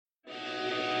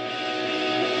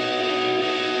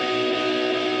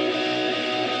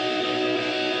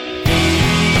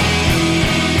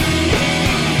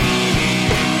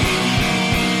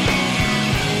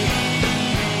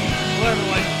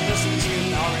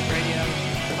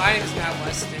My name is Matt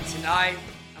Weston. Tonight,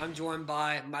 I'm joined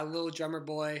by my little drummer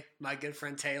boy, my good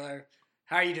friend Taylor.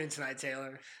 How are you doing tonight,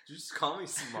 Taylor? Did you just call me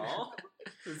small?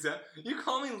 Is that you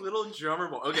call me little drummer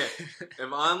boy? Okay, if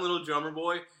I'm little drummer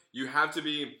boy, you have to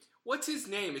be. What's his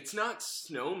name? It's not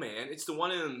Snowman. It's the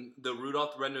one in the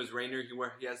Rudolph the Red-Nosed Reindeer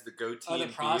where he has the goatee Oh, the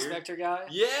and prospector guy?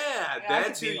 Yeah, I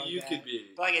that's could who be like you that. could be.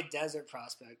 Like a desert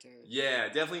prospector. Yeah,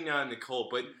 definitely not in the cold,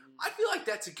 but I feel like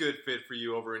that's a good fit for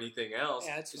you over anything else.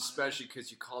 Yeah, it's fine. Especially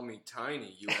because you call me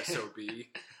Tiny, USOB.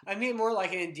 I mean more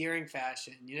like an endearing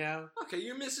fashion, you know? Okay,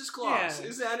 you're Mrs. Claus. Yeah.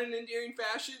 Is that an endearing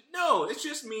fashion? No, it's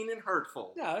just mean and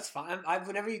hurtful. No, it's fine.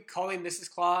 Whenever you call me Mrs.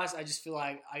 Claus, I just feel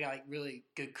like I got like really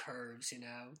good curves, you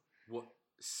know? What?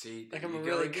 See, Like there I'm a you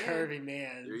go really again. curvy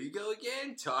man. There you go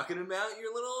again, talking about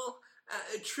your little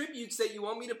tributes that you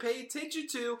want me to pay attention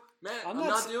to. Matt, I'm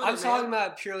not doing it, I'm talking man.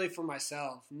 about it purely for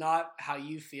myself, not how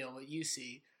you feel, what you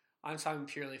see. I'm talking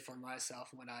purely for myself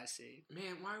and what I see.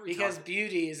 Man, why are we Because talking?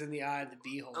 beauty is in the eye of the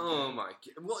beholder. Oh my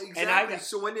god! Well, And exactly.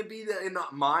 So wouldn't it be in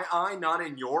my eye, not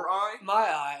in your eye? My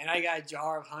eye, and I got a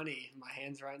jar of honey in my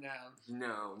hands right now.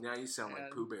 No, now you sound like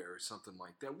Yeah. Pooh Bear or something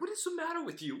like that. What is the matter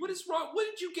with you? What is wrong? What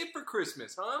did you get for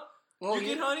Christmas, huh? Well, Did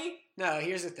you get honey? No,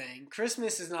 here's the thing.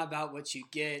 Christmas is not about what you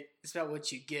get, it's about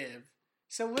what you give.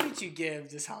 So what did you give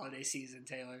this holiday season,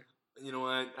 Taylor? You know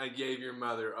what? I gave your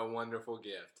mother a wonderful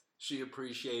gift. She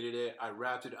appreciated it. I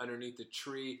wrapped it underneath the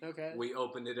tree. Okay. We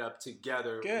opened it up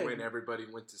together Good. when everybody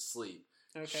went to sleep.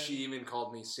 Okay. She even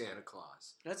called me Santa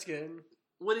Claus. That's good.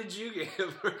 What did you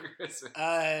give for Christmas?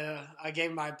 I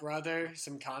gave my brother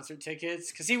some concert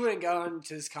tickets because he wouldn't go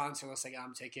into this concert unless I got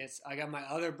him tickets. I got my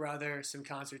other brother some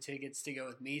concert tickets to go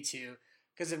with me to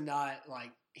because if not,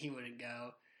 like, he wouldn't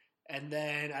go. And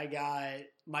then I got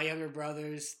my younger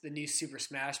brothers the new Super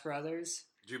Smash Brothers.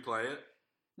 Did you play it?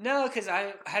 No, because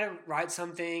I had to write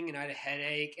something and I had a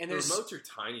headache. And The there's remotes are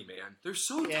tiny, man. They're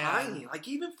so Yeah. tiny. Like,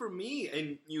 even for me,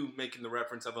 and you making the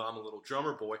reference of I'm a little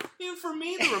drummer boy, even for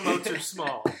me, the remotes are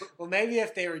small. well, maybe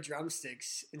if they were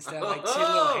drumsticks instead of like two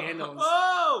little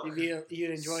handles,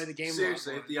 you'd enjoy the game.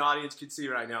 Seriously, a lot if the audience could see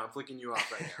right now, I'm flicking you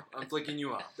off right now. I'm flicking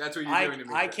you off. That's what you're more. doing to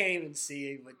me. I right? can't even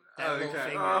see with that Oh, little okay.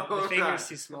 finger. Oh, the finger's okay.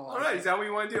 too small. All right, is that what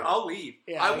you want to do? I'll leave.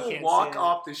 Yeah, I I will can't walk see it.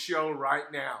 off the show right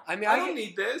now. I mean, I I don't could-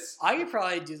 need this. I could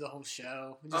probably do the whole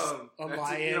show just on That's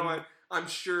my it. end. You know what? I'm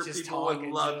sure Just people would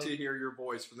talking love to to it. hear your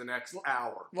voice for the next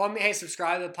hour. Well, I mean, hey,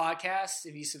 subscribe to the podcast.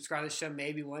 If you subscribe to the show,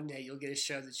 maybe one day you'll get a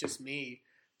show that's just me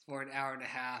for an hour and a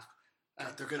half.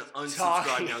 God, they're going to unsubscribe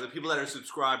talking. now. The people that are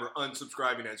subscribed are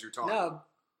unsubscribing as you're talking. No,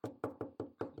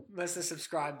 that's the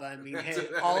subscribe button. We can That's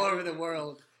hit what all that over the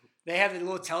world. They have the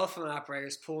little telephone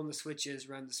operators pulling the switches,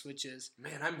 run the switches.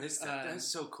 Man, I missed that. That's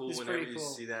so cool it's whenever pretty you cool.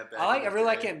 see that back. I really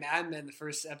like it in Mad Men, the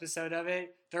first episode of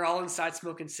it. They're all inside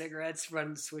smoking cigarettes,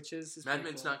 running the switches. It's Mad pretty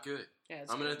Men's cool. not good. Yeah,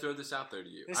 it's I'm good. going to throw this out there to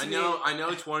you. This I is know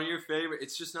it's one of your favorite.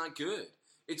 It's just not good.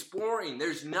 It's boring.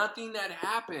 There's nothing that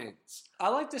happens. I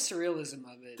like the surrealism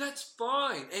of it. That's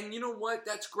fine. And you know what?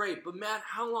 That's great. But Matt,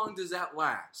 how long does that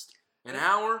last? An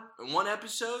hour? In one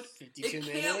episode? 52 It can't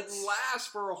minutes. last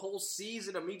for a whole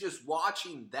season of me just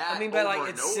watching that. I mean, but over like and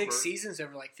it's over. 6 seasons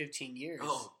over like 15 years.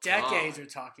 Oh, Decades God. we're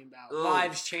talking about. Ugh.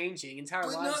 Lives changing, entire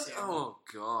But lives. oh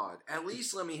God! At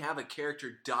least let me have a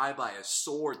character die by a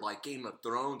sword like Game of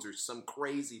Thrones or some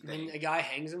crazy I thing. mean, a guy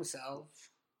hangs himself.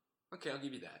 Okay, I'll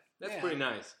give you that. That's Yeah. pretty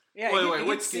nice. Yeah, wait, he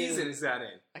what gets season good. is that in?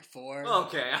 Like 4.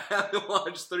 Okay, I have to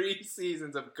watch 3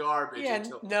 seasons of garbage. Yeah,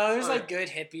 until, no, there's Okay. like good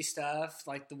hippie stuff.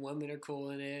 Like the women are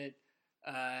cool in it.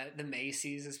 The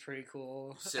Macy's is pretty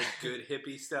cool. You said good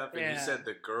hippie stuff, and you Yeah. said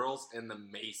the girls and the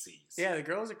Macy's. Yeah, the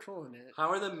girls are cool in it. How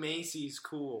are the Macy's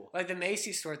cool? Like the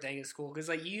Macy's store thing is cool because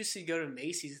like you used to go to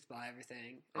Macy's to buy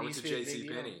everything. I It went used to be a big J.C.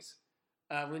 deal. Penney's.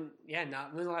 When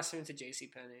the last time you went to J.C.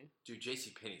 Penney? Dude,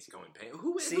 J.C. Penney's going pay.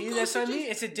 Who See, goes that's to what I mean. J.C.?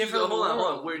 It's a You different go, hold on.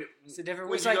 world. Where, It's a different.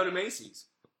 where'd It's you like, go to Macy's?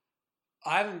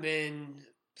 I haven't been.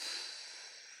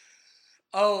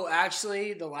 Oh,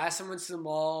 actually, the last time I went to the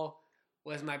mall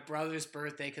was my brother's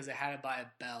birthday because I had to buy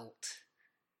a belt,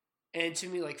 and it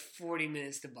took me like 40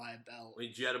 minutes to buy a belt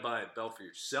Did you have to buy a belt for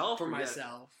yourself? for or you had-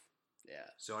 myself. Yeah.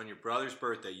 So on your brother's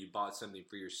birthday, you bought something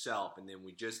for yourself, and then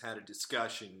we just had a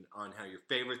discussion on how your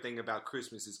favorite thing about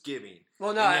Christmas is giving.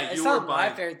 Well, no, And that it's you not were my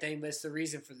buying- favorite thing, but it's the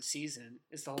reason for the season.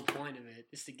 It's the whole point of it.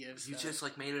 Is to give You stuff. just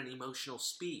like made an emotional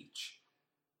speech.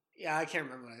 Yeah, I can't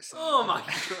remember what I said. Oh my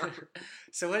God.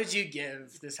 So, what did you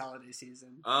give this holiday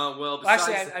season? Well, Well, besides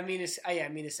actually, I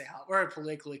mean to say we're a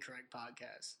politically correct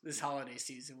podcast. This holiday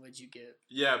season, what'd you give?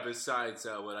 besides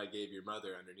what I gave your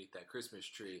mother underneath that Christmas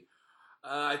tree,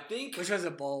 I think Which was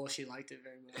a bowl. She liked it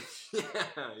very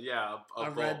much. yeah, A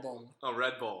bowl. Red Bull. A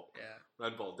Red Bull. Yeah.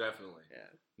 Red Bull, definitely. Yeah.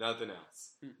 Nothing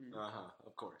else. Mm-mm.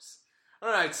 Of course. All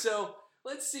right, so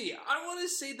let's see. I want to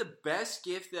say the best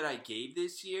gift that I gave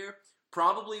this year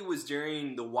probably was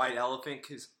during the White Elephant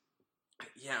because,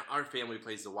 yeah, our family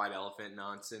plays the White Elephant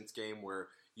nonsense game where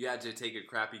you had to take a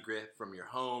crappy gift from your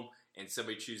home and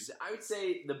somebody chooses. I would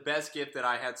say the best gift that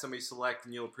I had somebody select,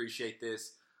 and you'll appreciate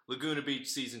this, Laguna Beach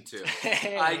Season 2.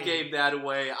 Hey. I gave that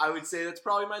away. I would say that's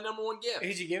probably my number one gift.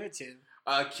 Who'd you give it to?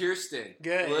 Kirsten.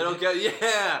 Good. Little girl,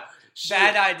 yeah.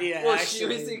 Bad idea, Well, actually. she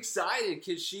was excited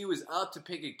because she was up to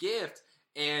pick a gift,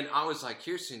 and I was like,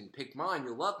 Kirsten, pick mine.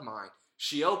 You'll love mine.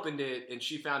 She opened it, and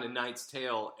she found A Knight's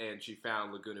Tale, and she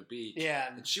found Laguna Beach. Yeah.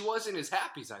 And she wasn't as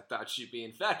happy as I thought she'd be.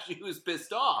 In fact, she was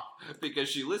pissed off because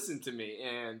she listened to me,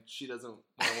 and she doesn't want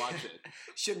to watch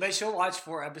it. But she'll watch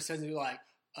 4 episodes and be like,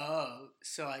 oh,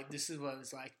 so like this is what it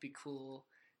was like to be cool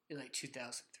in like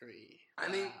 2003.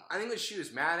 I think what she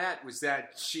was mad at was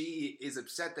that she is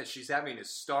upset that she's having to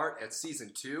start at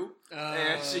season 2.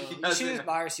 And she You doesn't. should just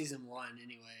buy her season 1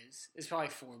 anyways. It's probably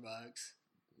 $4.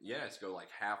 Yeah, it's go like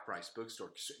half price bookstore.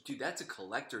 Dude, that's a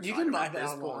collector's You item. can buy at that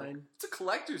this online. point. It's a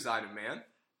collector's item, man.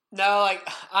 No, like,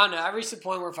 I don't know. I reached the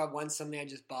point where if I want something, I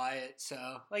just buy it. So,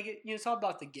 like, it's all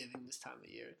about the giving this time of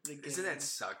year. Doesn't that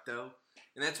suck, though?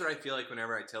 And that's what I feel like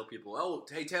whenever I tell people, oh,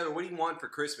 hey, Taylor, what do you want for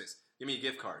Christmas? Give me a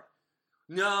gift card.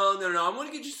 No. I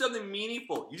want to get you something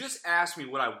meaningful. You just asked me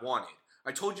what I wanted.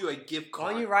 I told you a gift card.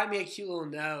 Why don't you write me a cute little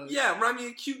note? Yeah, write me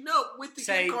a cute note with the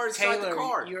Say, gift card inside Taylor, the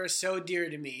card. you are so dear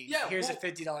to me. Yeah, Here's a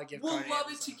 $50 gift We'll card. love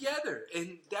it together.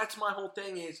 And that's my whole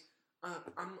thing is,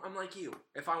 I'm like you.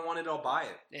 If I want it, I'll buy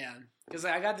it. Yeah, because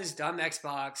I got this dumb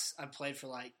Xbox I played for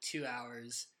like 2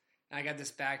 hours. And I got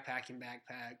this backpacking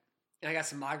backpack. And I got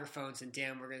some microphones, and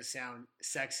damn, we're going to sound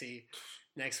sexy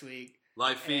next week.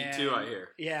 Live feed too, I hear.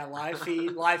 Yeah, live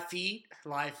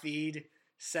feed,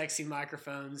 sexy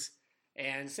microphones.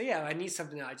 And so, yeah, I need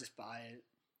something, I just buy it.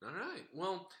 All right.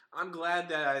 Well, I'm glad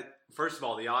that, first of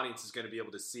all, the audience is going to be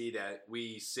able to see that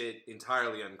we sit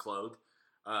entirely unclothed,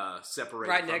 separated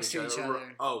Right from next to each other.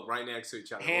 Oh, right next to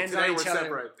each other. Hands well, today on each we're other.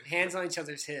 separated. Hands on each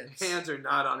other's hips. Hands are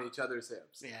not on each other's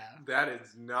hips. Yeah. That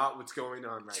is not what's going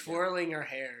on right Twirling her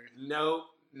hair. now.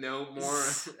 No more.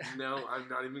 No, I'm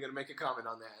not even going to make a comment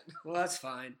on that. Well, that's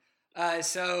fine.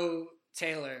 So,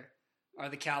 Taylor, are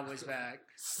the Cowboys back?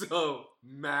 So,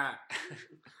 Matt,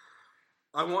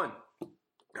 I won.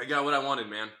 I got what I wanted,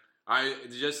 man. I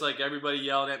just like everybody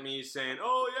yelled at me saying,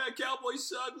 "Oh yeah, Cowboys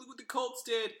suck. Look what the Colts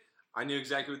did." I knew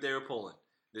exactly what they were pulling.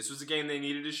 This was a game they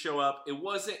needed to show up. It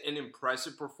wasn't an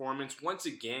impressive performance. Once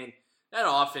again, that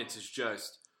offense is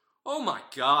just, oh my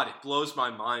God, it blows my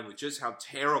mind with just how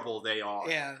terrible they are.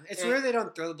 Yeah, it's weird they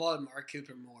don't throw the ball to Mark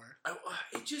Cooper more.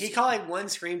 He caught like one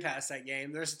screen pass that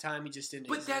game. There's a time he just didn't.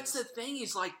 But that's the thing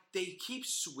is like they keep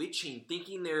switching,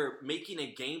 thinking they're making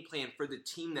a game plan for the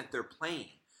team that they're playing.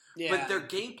 Yeah. But their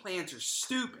game plans are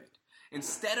stupid.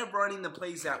 Instead of running the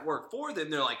plays that work for them,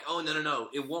 they're like, oh, no,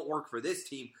 it won't work for this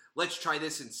team. Let's try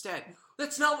this instead.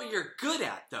 That's not what you're good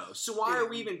at, though. So why are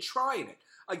we even trying it?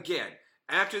 Again,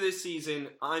 after this season,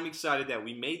 I'm excited that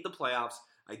we made the playoffs.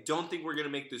 I don't think we're going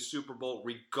to make the Super Bowl,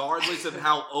 regardless of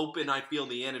how open I feel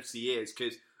the NFC is,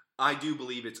 because I do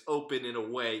believe it's open in a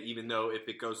way, even though if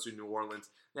it goes to New Orleans,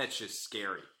 that's just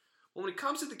scary. When it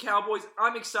comes to the Cowboys,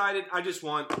 I'm excited. I just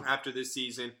want, after this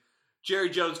season, Jerry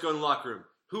Jones go in the locker room.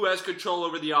 Who has control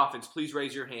over the offense? Please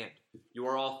raise your hand. You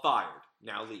are all fired.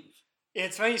 Now leave. Yeah,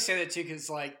 it's funny you say that, too, because,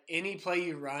 like, any play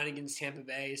you run against Tampa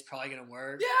Bay is probably going to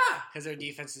work. Yeah. Because their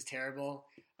defense is terrible.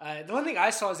 The one thing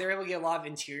I saw is they were able to get a lot of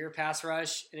interior pass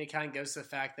rush, and it kind of goes to the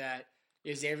fact that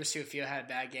Xavier Su'a-Filo had a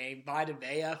bad game. Vita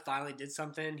Vea finally did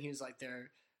something. He was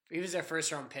their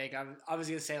first round pick. I was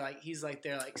gonna say like he's like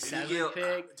their like seventh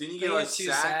pick. Didn't he get like 2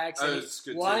 sacks? Oh,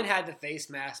 one had the face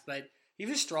mask, but he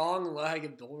was strong. Low, had a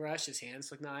good bull rush. His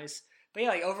hands look nice. But yeah,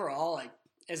 like overall, like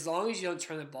as long as you don't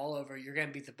turn the ball over, you're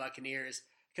gonna beat the Buccaneers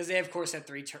because they of course had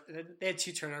they had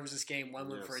 2 turnovers this game. One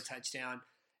went for a touchdown,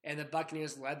 and the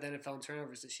Buccaneers led the NFL in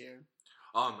turnovers this year.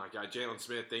 Oh my God, Jalen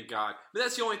Smith, thank God. But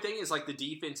that's the only thing is like the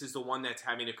defense is the one that's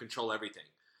having to control everything.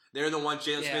 They're the one,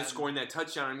 Jalen Smith scoring that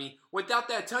touchdown. I mean, without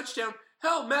that touchdown,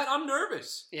 hell, Matt, I'm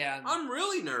nervous. Yeah. I'm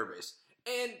really nervous.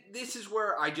 And this is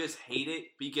where I just hate it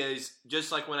because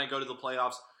just like when I go to the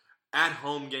playoffs, at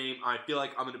home game, I feel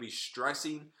like I'm going to be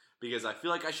stressing because I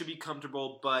feel like I should be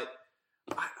comfortable, but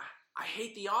I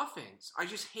hate the offense. I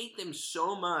just hate them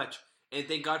so much. And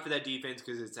thank God for that defense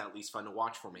because it's at least fun to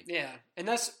watch for me. Yeah, and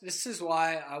this is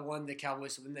why I wanted the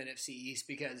Cowboys to win the NFC East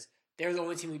because they're the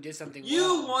only team who did something well.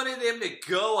 You wanted them to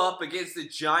go up against the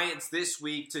Giants this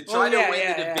week to try to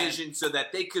win the division so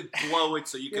that they could blow it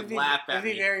so you could laugh at me.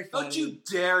 It'd be very funny. Don't you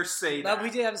dare say that. But we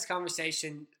did have this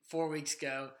conversation 4 weeks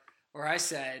ago where I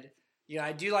said,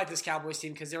 I do like this Cowboys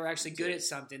team because they were actually good at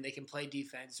something. They can play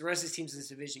defense. The rest of the teams in this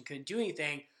division couldn't do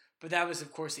anything, but that was,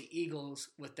 of course, the Eagles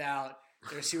without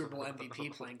their Super Bowl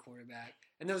MVP playing quarterback.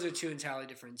 And those are two entirely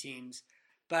different teams.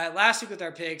 But last week with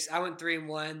our picks, I went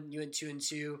 3-1, you went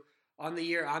 2-2. On the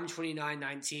year, I'm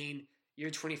 29-19,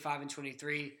 you're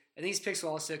 25-23. And these picks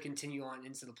will also continue on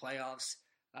into the playoffs.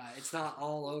 It's not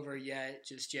all over yet,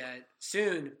 just yet.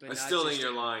 Soon, but I not still just think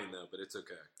you're yet. lying, though, but it's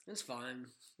okay. It's fine.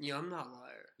 I'm not a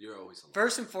liar. You're always a liar.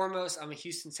 First and foremost, I'm a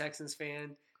Houston Texans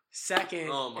fan.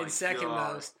 Second, second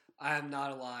most, I am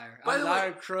not a liar. I'm not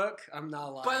a crook. I'm not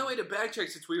a liar. By the way, to backtrack,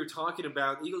 since we were talking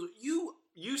about Eagles,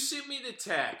 you sent me the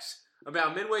text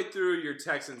about midway through your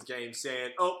Texans game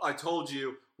saying, "Oh, I told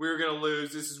you we were going to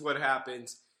lose. This is what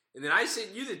happens." And then I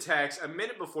sent you the text a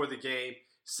minute before the game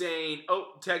saying,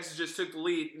 "Oh, Texas just took the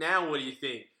lead. Now what do you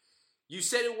think?" You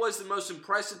said it was the most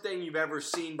impressive thing you've ever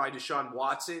seen by Deshaun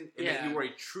Watson, and that you were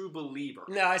a true believer.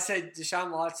 No, I said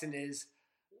Deshaun Watson is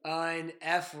an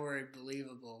F-word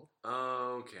believable.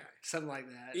 Okay. Something like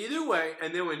that. Either way,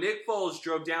 and then when Nick Foles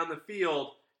drove down the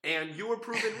field and you were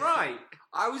proven right,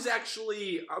 I was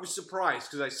surprised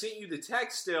because I sent you the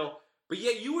text still, but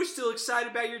yet you were still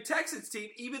excited about your Texans team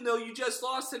even though you just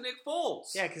lost to Nick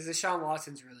Foles. Yeah, because Deshaun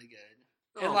Watson's really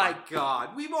good. And my God.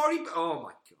 Oh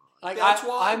my God. Like, that's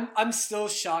why I'm still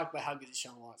shocked by how good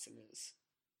Deshaun Watson is.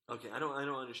 Okay, I don't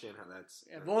understand how that's.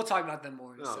 Yeah, but we'll talk about them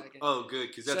more in a second. Oh, good,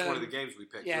 because that's one of the games we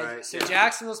picked, right? So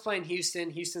Jacksonville's playing Houston.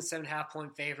 Houston's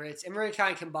 7.5-point favorites, and we're gonna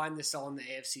kind of combine this all in the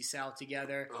AFC South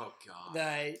together. Oh God.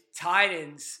 The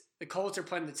Titans, the Colts are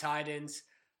playing the Titans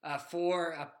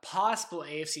for a possible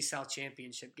AFC South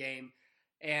championship game,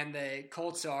 and the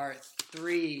Colts are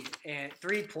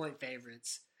 3-point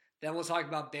favorites. Then we'll talk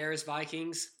about Bears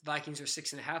Vikings. Vikings are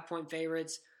 6.5-point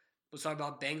favorites. We'll talk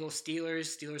about Bengals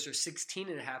Steelers. Steelers are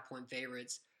 16.5-point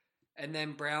favorites. And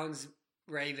then Browns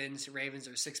Ravens. Ravens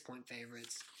are 6-point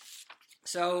favorites.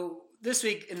 So this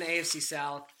week in the AFC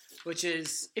South, which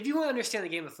is, if you want to understand the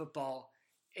game of football,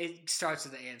 it starts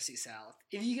with the AFC South.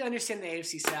 If you can understand the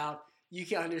AFC South, you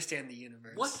can understand the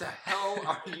universe. What the hell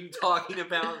are you talking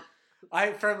about?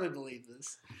 I firmly believe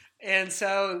this. And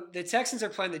so the Texans are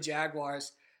playing the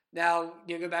Jaguars. Now,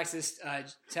 go back to this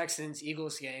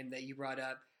Texans-Eagles game that you brought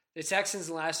up. The Texans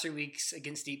in the last 3 weeks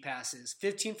against deep passes,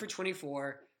 15 for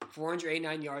 24,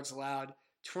 489 yards allowed,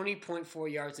 20.4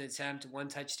 yards an attempt, 1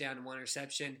 touchdown and 1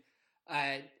 interception.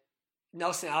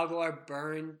 Nelson Aguilar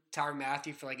burned Tyrann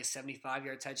Mathieu for like a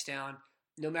 75-yard touchdown.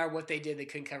 No matter what they did, they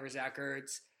couldn't cover Zach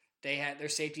Ertz. Their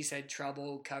safeties had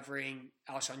trouble covering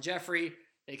Alshon Jeffrey.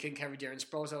 They couldn't cover Darren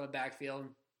Sproles out of the backfield.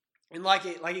 And like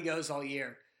it goes all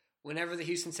year, whenever the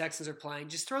Houston Texans are playing,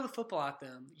 just throw the football at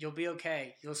them. You'll be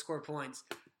okay. You'll score points.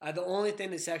 The only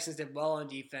thing the Texans did well on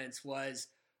defense was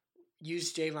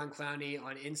use Jadeveon Clowney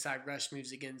on inside rush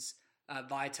moves against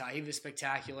Vaitai. He was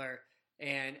spectacular.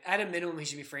 And at a minimum, he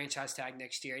should be franchise tagged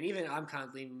next year. And even I'm kind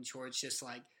of leaning towards just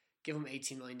like give him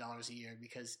 $18 million a year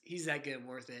because he's that good and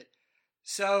worth it.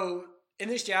 So in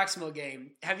this Jacksonville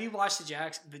game, have you watched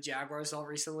the Jaguars all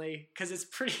recently? Because it's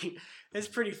pretty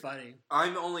funny.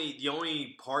 The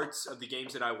only parts of the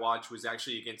games that I watched was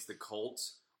actually against the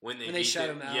Colts. When they shut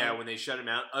him out. Yeah, when they shut him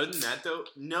out. Other than that, though,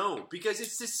 no, because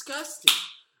it's disgusting.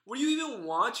 Were you even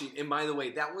watching? And by the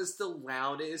way, that was the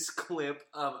loudest clip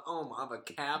of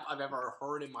a cap I've ever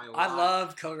heard in my life. I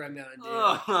love Code Red Mountain Dew.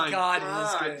 Oh my God. It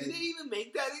was good. Do they even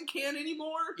make that in can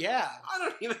anymore? Yeah. I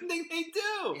don't even think they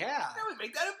do. Yeah. They would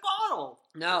make that in bottle.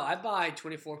 No, I buy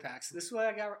 24 packs. This is what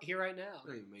I got here right now. I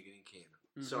don't even make it in can.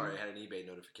 Mm-hmm. Sorry, I had an eBay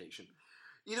notification.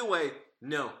 Either way,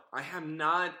 no, I have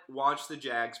not watched the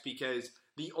Jags because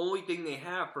the only thing they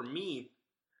have for me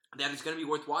that is going to be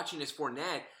worth watching is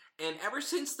Fournette. And ever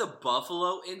since the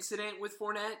Buffalo incident with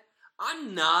Fournette,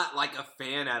 I'm not like a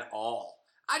fan at all.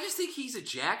 I just think he's a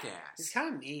jackass. He's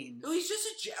kind of mean. No, he's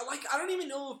just I don't even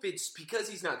know if it's because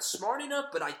he's not smart enough,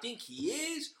 but I think he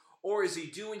is. Or is he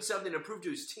doing something to prove to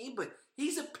his team? But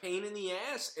he's a pain in the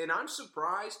ass. And I'm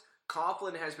surprised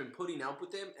Coughlin has been putting up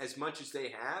with him as much as they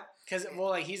have. Because,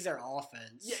 he's their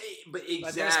offense. Yeah, but exactly.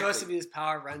 But they're supposed to be this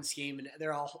power run scheme, and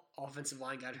their offensive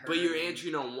line got hurt. But you're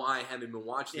answering on why I haven't been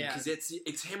watching them, because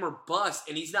it's him or bust,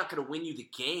 and he's not going to win you the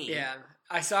game. Yeah.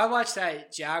 I watched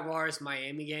that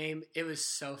Jaguars-Miami game. It was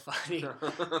so funny.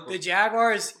 The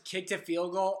Jaguars kicked a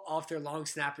field goal off their long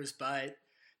snapper's butt.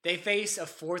 They faced a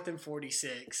 4th and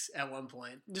 46 at one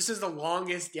point. This is the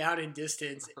longest down in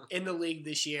distance in the league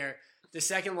this year. The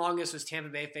second longest was Tampa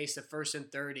Bay faced the 1st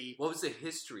and 30. What was the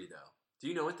history, though? Do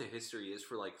you know what the history is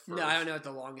for like first? No, I don't know what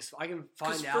the longest. I can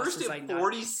find out. First since, at like,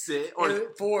 46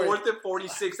 or fourth at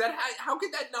 46. How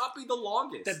could that not be the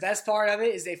longest? The best part of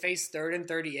it is they faced 3rd and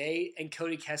 38, and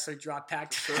Cody Kessler dropped back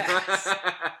to pass.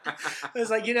 It was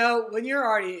like, when you're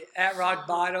already at rock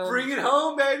bottom, bring it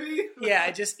home, baby. Yeah,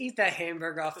 just eat that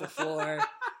hamburger off the floor.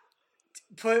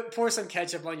 Pour some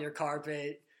ketchup on your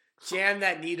carpet. Jam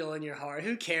that needle in your heart.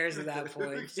 Who cares at that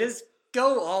point? Just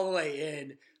go all the way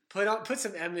in. Put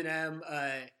some Eminem,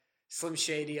 Slim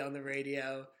Shady on the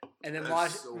radio, and then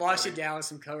wash it down with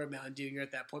some Cobra Mountain Dew. You're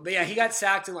at that point. But yeah, he got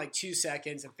sacked in like 2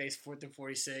 seconds and faced 4th and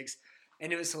 46,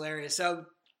 and it was hilarious. So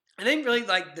I think really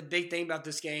like the big thing about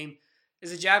this game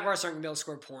is the Jaguars aren't going to be able to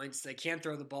score points. They can't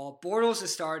throw the ball. Bortles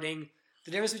is starting.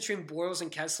 The difference between Bortles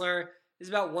and Kessler is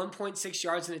about 1.6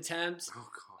 yards in attempts. Oh,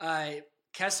 God.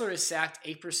 Kessler is sacked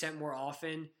 8% more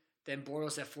often than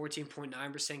Bortles at 14.9%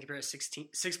 compared to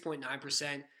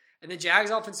 6.9%. And the Jags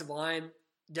offensive line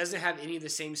doesn't have any of the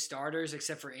same starters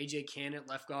except for A.J. Cann at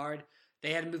left guard.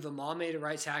 They had to move Amame to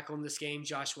right tackle in this game.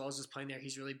 Josh Wells is playing there.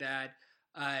 He's really bad.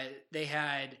 They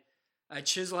had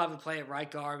Chisel have a play at right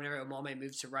guard whenever Amame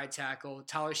moves to right tackle.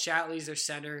 Tyler Shatley is their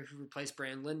center who replaced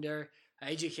Brandon Linder.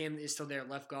 A.J. Cann is still there at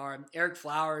left guard. Eric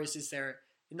Flowers is their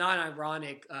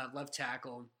non-ironic left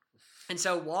tackle. And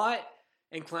so Watt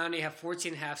and Clowney have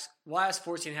 14.5. Watt has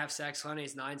 14.5 sacks. Clowney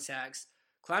has 9 sacks.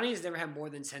 Clowney has never had more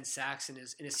than 10 sacks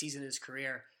in a season in his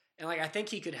career. And I think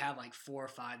he could have 4 or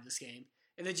 5 this game.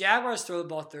 If the Jaguars throw the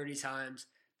ball 30 times,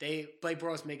 Blake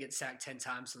Bortles may get sacked 10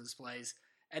 times on those plays.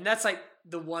 And that's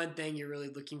the one thing you're really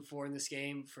looking for in this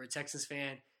game for a Texans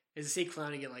fan is to see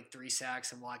Clowney get 3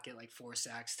 sacks and Watt get 4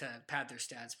 sacks to pad their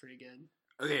stats pretty good.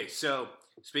 Okay, so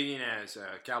speaking as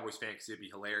a Cowboys fan, because it'd be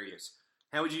hilarious,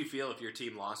 how would you feel if your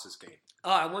team lost this game?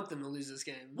 Oh, I want them to lose this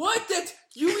game. What?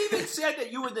 You even said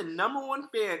that you were the number 1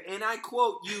 fan, and I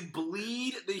quote, you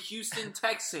bleed the Houston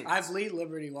Texans. I bleed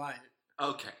Liberty Wyatt.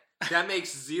 Okay. That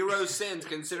makes 0 sense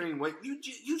considering what you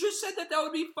just said that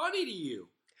would be funny to you.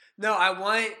 No,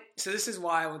 so this is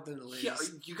why I want them to lose. Yeah,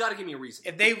 you got to give me a reason.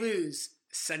 If they lose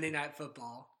Sunday Night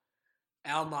Football,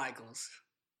 Al Michaels,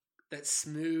 that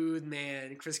smooth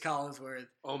man, Chris Collinsworth.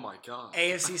 Oh my God.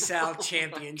 AFC South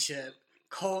Championship.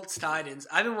 Colts, Titans.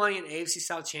 I've been wanting an AFC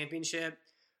South Championship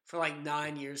for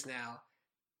 9 years now,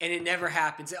 and it never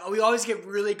happens. We always get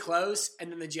really close,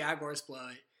 and then the Jaguars blow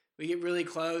it. We get really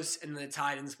close, and then the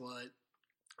Titans blow it.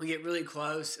 We get really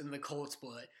close, and the Colts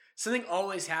blow it. Something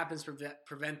always happens to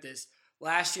prevent this.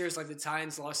 Last year, it's the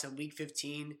Titans lost in Week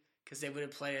 15 because they would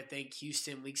have played, I think,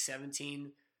 Houston Week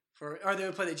 17 or they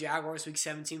would play the Jaguars Week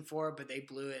 17 for, but they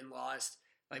blew it and lost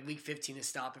Week 15 to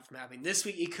stop it from happening. This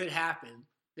week, it could happen.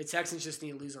 The Texans just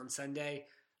need to lose on Sunday,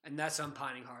 and that's what I'm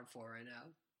pining hard for right now.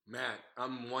 Matt,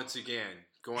 I'm once again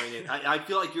going in. I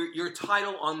feel like your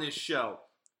title on this show,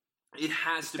 it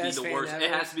has to be the worst. Ever.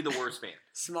 It has to be the worst fan.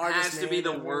 Smartest It has to be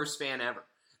the worst fan ever.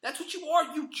 That's what you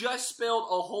are. You just spilled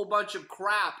a whole bunch of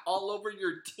crap all over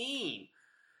your team.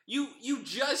 You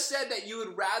just said that you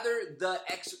would rather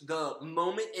the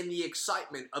moment and the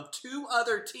excitement of 2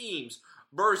 other teams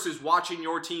versus watching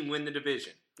your team win the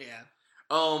division. Yeah.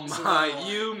 Oh my,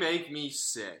 you make me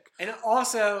sick. And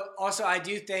also, I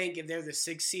do think if they're the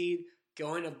 6th seed,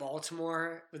 going to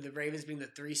Baltimore with the Ravens being the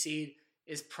 3 seed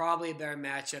is probably a better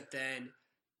matchup than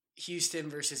Houston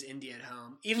versus Indy at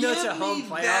home. Even though it's a home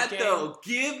playoff game. Though.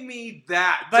 Give me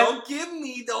that. Don't give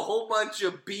me the whole bunch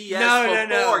of BS before.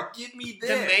 No. Give me this.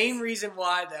 The main reason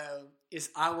why, though, is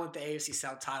I want the AFC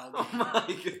South title game. Oh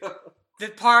my God. The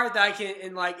part that I can,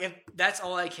 and if that's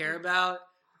all I care about.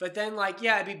 But then,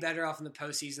 I'd be better off in the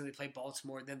postseason if they played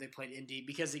Baltimore than they played Indy.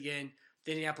 Because, again,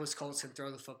 the Indianapolis Colts can throw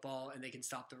the football and they can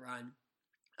stop the run.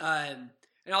 And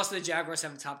also the Jaguars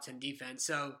have a top 10 defense.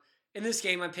 So, in this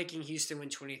game, I'm picking Houston win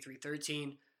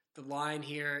 23-13. The line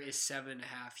here is 7.5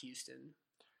 Houston.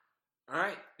 All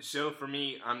right. So, for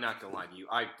me, I'm not going to lie to you.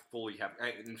 I fully have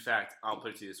 – in fact, I'll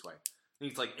put it to you this way. I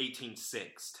think it's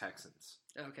 18-6 Texans.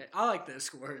 Okay. I like those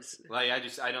scores. I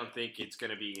don't think it's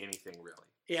going to be anything really.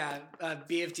 Yeah,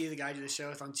 BFD, the guy I did the show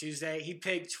with on Tuesday, he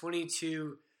picked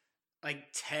 22,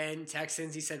 10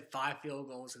 Texans. He said 5 field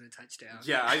goals and a touchdown.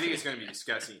 Yeah, I think it's going to be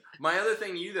disgusting. My other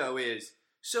thing to you, though, is,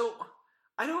 so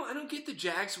I don't get the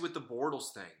Jags with the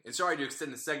Bortles thing. And sorry to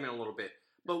extend the segment a little bit,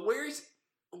 but where is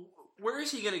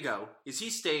he going to go? Is he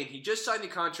staying? He just signed the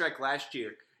contract last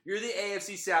year. You're the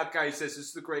AFC South guy who says this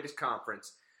is the greatest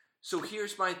conference. So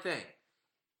here's my thing.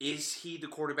 Is he the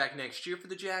quarterback next year for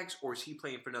the Jags, or is he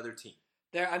playing for another team?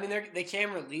 They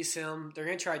can release him. They're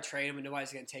going to try to trade him, and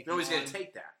nobody's going to take him. Nobody's going to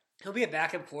take that. He'll be a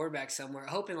backup quarterback somewhere. I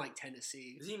hope in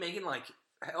Tennessee. Is he making $8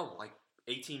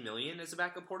 $18 million as a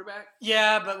backup quarterback.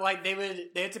 Yeah, but like they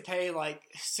have to pay like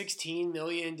 $16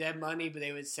 million dead money, but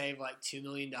they would save like $2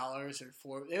 million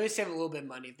they would save a little bit of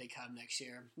money if they cut him next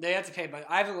year. They have to pay, but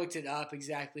I haven't looked it up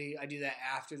exactly. I do that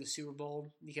after the Super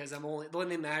Bowl because the only thing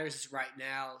that matters is right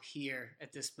now, here,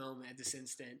 at this moment, at this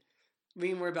instant. We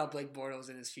can worry about Blake Bortles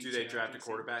in his future. Do they draft a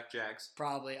quarterback, Jags?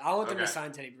 Probably. I want them to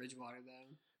sign Teddy Bridgewater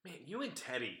though. Man, you and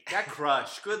Teddy, that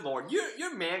crush, good lord,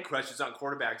 your man crushes on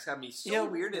quarterbacks have me so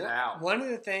weirded out. One of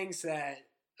the things that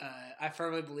I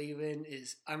firmly believe in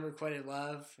is unrequited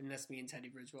love, and that's me and Teddy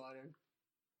Bridgewater.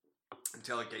 I'm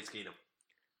telling Case Keenum.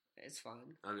 It's fun.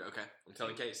 Okay, I'm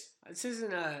telling Case. This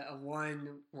isn't a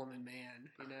one-woman man,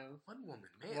 you know? One woman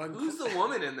man? Who's the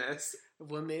woman in this? A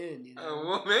woman, you know? A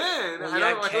woman? Well, I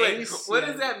don't Case, what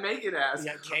does that make it as?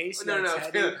 You got Case, No,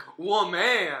 Teddy. Woman.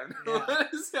 Yeah. What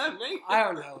does that make it? I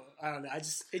don't know.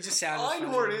 It just sounded funny.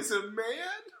 Einhorn is a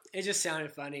man? It just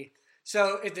sounded funny.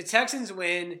 So, if the Texans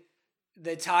win,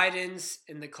 the Titans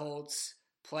and the Colts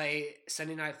play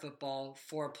Sunday Night Football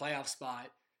for a playoff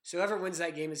spot. So, whoever wins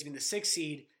that game is going to be the 6th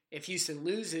seed. If Houston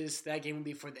loses, that game will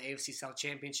be for the AFC South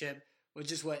Championship,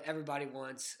 which is what everybody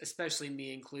wants, especially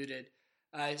me included.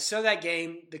 So that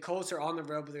game, the Colts are on the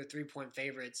road with their 3-point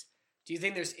favorites. Do you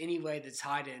think there's any way the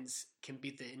Titans can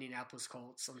beat the Indianapolis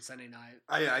Colts on Sunday night?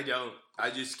 I don't. I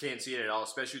just can't see it at all,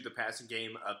 especially with the passing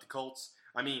game of the Colts.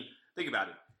 I mean, think about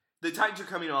it. The Titans are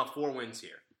coming off 4 wins here.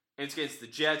 And it's against the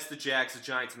Jets, the Jags, the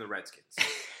Giants, and the Redskins.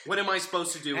 What am I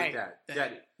supposed to do with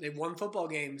that? They've won football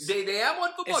games. They have won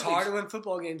football games. It's hard to win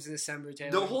football games in December,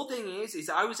 Taylor. The whole thing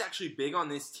is I was actually big on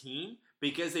this team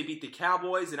because they beat the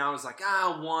Cowboys, and I was like,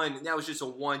 one. And that was just a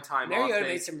one-time Mariota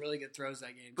made some really good throws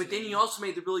that game. But then he also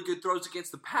made the really good throws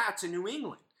against the Pats in New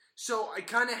England. So I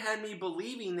kind of had me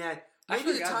believing that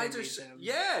maybe the Titans are...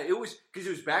 Yeah, it was because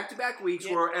it was back-to-back weeks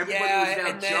where everybody was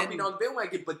now jumping on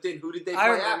bandwagon, but then who did they play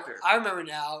after? I remember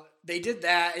now. They did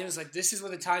that, and it was like, this is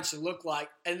what the Titans should look like,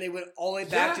 and they went all the way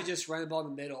back to just run the ball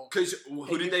in the middle. Because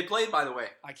who did they play, by the way?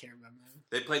 I can't remember.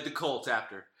 They played the Colts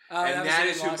after. And that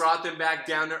is who brought them back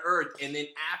down to earth. And then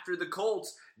after the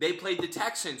Colts, they played the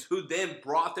Texans, who then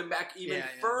brought them back even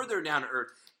further down to earth.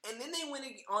 And then they went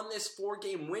on this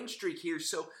 4-game win streak here,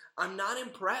 so I'm not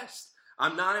impressed.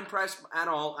 I'm not impressed at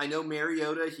all. I know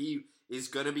Mariota, he is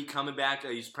going to be coming back.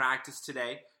 He's practiced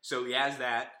today, so he has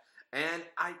that. And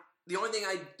the only thing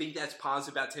I think that's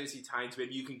positive about Tennessee Titans,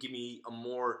 maybe you can give me a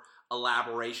more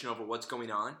elaboration over what's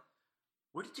going on.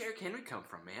 Where did Derrick Henry come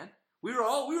from, man? We were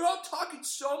all talking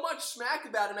so much smack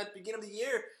about him at the beginning of the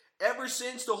year. Ever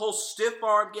since the whole stiff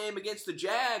arm game against the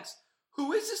Jags,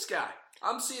 who is this guy?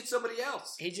 I'm seeing somebody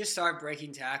else. He just started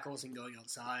breaking tackles and going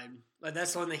outside. Like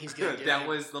that's one thing he's good at. That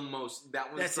was the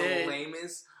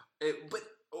lamest. But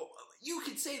you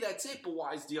could say that's it. But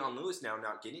why is Dion Lewis now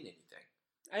not getting anything?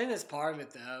 I think that's part of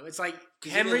it, though. It's like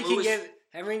Henry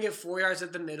can get 4 yards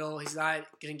at the middle. He's not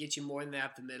going to get you more than that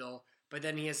at the middle. But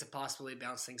then he has the possibility to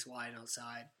bounce things wide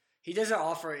outside. He doesn't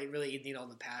offer really anything on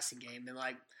the passing game. And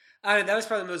I don't know, that was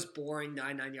probably the most boring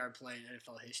 99-yard play in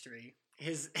NFL history.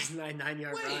 His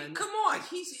 99-yard run. Wait, come on.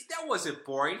 That wasn't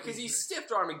boring because he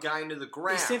stiff-armed a guy into the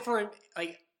ground. He stiff-armed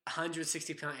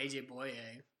 160-pound A.J. Boye.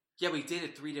 Yeah, but he did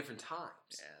it 3 different times.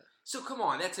 Yeah. So come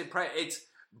on, that's impressive. It's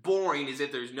boring as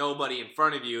if there's nobody in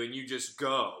front of you and you just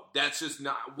go. That's just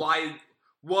not why.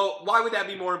 Well, why would that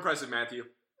be more impressive, Matthew?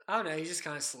 I don't know. He's just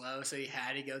kind of slow, so he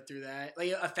had to go through that.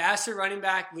 Like a faster running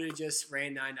back would have just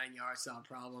ran 99 yards, not a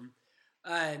problem.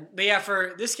 But yeah,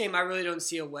 for this game, I really don't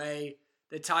see a way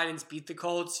the Titans beat the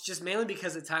Colts. Just mainly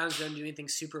because the Titans don't do anything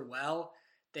super well.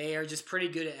 They are just pretty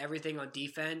good at everything on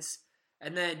defense.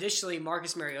 And then additionally,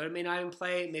 Marcus Mariota may not even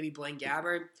play. Maybe Blaine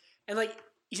Gabbert. And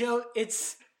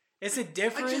it's a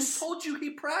difference. I just told you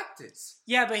he practiced.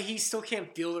 Yeah, but he still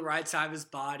can't feel the right side of his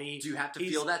body. Do you have to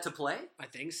feel that to play? I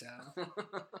think so.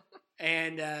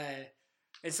 And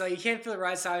it's like he can't feel the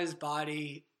right side of his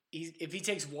body. If he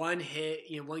takes one hit,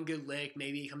 one good lick,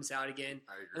 maybe he comes out again.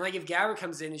 And if Gabbert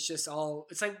comes in, it's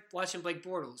like watching Blake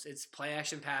Bortles. It's play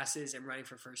action passes and running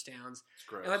for first downs. It's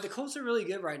gross. And the Colts are really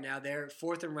good right now. They're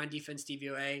 4th in run defense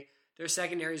DVOA. Their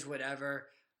secondaries, whatever.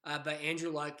 But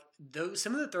Andrew Luck,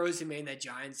 some of the throws he made in that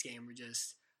Giants game were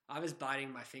just, I was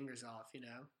biting my fingers off,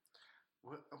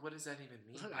 What does that even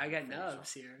mean? Look, I got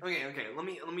nubs here. Okay.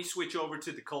 Let me switch over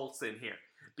to the Colts then here.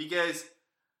 Because,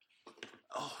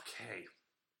 okay.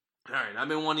 All right, I've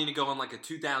been wanting to go on a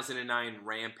 2009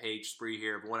 rampage spree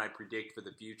here of what I predict for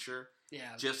the future.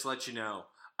 Yeah. Just to let you know,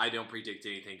 I don't predict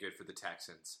anything good for the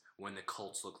Texans when the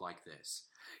Colts look like this.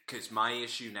 Because my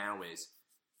issue now is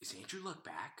Andrew Luck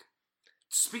back?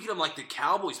 speaking of like the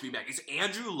Cowboys being back, is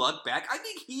Andrew Luck back? I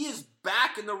think he is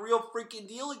back in the real freaking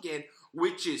deal again,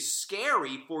 which is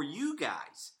scary for you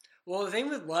guys. Well, the thing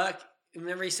with Luck,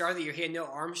 whenever he started the year, he had no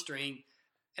arm strength,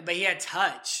 but he had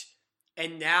touch.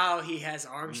 And now he has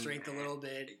arm strength a little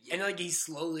bit, and like he's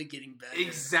slowly getting better.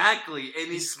 Exactly,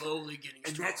 and he's slowly getting.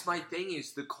 And that's my thing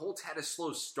is the Colts had a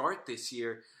slow start this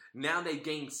year. Now they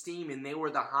gained steam, and they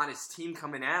were the hottest team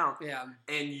coming out. Yeah,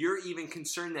 and you're even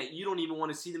concerned that you don't even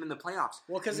want to see them in the playoffs.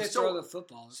 Well, because they throw the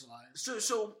football is why.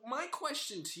 So my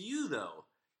question to you though,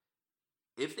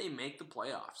 if they make the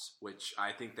playoffs, which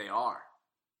I think they are,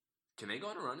 can they go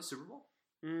on a run to Super Bowl?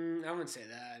 I wouldn't say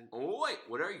that. Oh wait,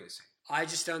 what are you gonna say? I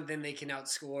just don't think they can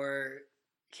outscore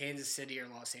Kansas City or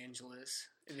Los Angeles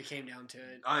if it came down to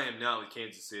it. I am not with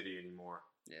Kansas City anymore.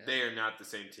 Yeah. They are not the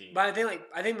same team. But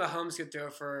I think Mahomes could throw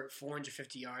for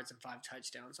 450 yards and 5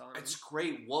 touchdowns on him. That's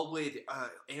great. What would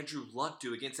Andrew Luck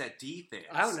do against that defense?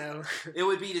 I don't know. It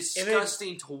would be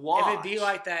disgusting to watch. If it'd be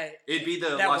like that, it'd be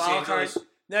the Los Angeles.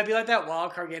 No, it'd be like that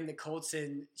wild card game the Colts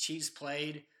and Chiefs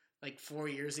played like 4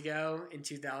 years ago in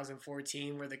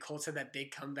 2014, where the Colts had that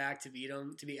big comeback to beat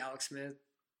Alex Smith.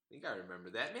 I think I remember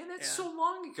that. Man, that's so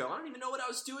long ago. I don't even know what I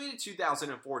was doing in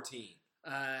 2014.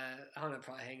 I don't know,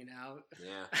 probably hanging out.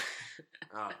 Yeah.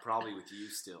 Probably with you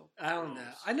still. I don't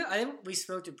know. I think we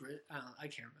smoked a Brit. I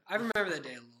can't remember. I remember that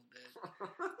day a little bit.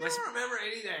 I don't remember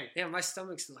anything. Yeah, my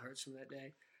stomach still hurts from that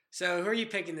day. So who are you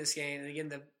picking this game? And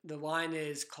again, the line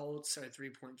is Colts are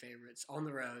 3-point favorites on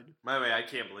the road. By the way, I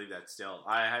can't believe that still.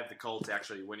 I have the Colts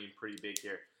actually winning pretty big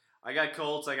here. I got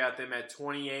Colts. I got them at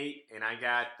 28, and I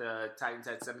got the Titans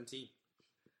at 17.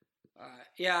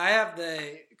 Yeah, I have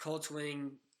the Colts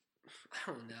winning.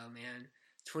 I don't know, man.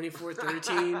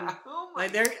 24-13. Oh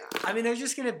like they're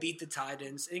just gonna beat the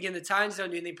Titans. And again, the Titans don't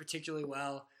do anything particularly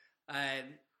well. Who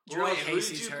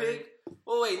did you pick?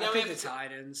 Oh wait, I picked the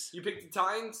Titans. You picked the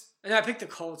Titans? No, I picked the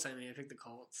Colts. I picked the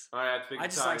Colts. All right, I picked the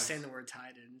Titans. I just like saying the word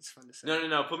Titans. It's fun to say.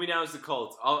 No. Put me down as the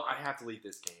Colts. I have to lead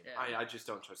this game. Yeah. I just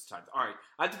don't trust the Titans. All right,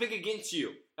 I have to pick against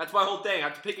you. That's my whole thing. I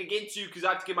have to pick against you because I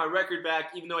have to get my record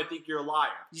back, even though I think you're a liar.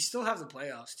 You still have the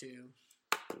playoffs too.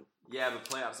 Yeah, but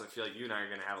playoffs, I feel like you and I are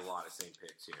going to have a lot of same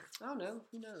picks here. I don't know.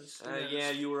 Who knows? Yeah,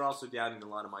 you were also doubting a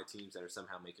lot of my teams that are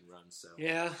somehow making runs. So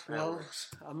yeah, well,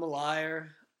 I'm a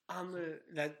liar.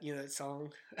 That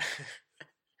song.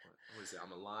 What is it?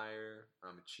 I'm a liar.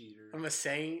 I'm a cheater. I'm a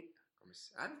saint.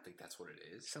 I don't think that's what it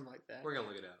is. Something like that. We're going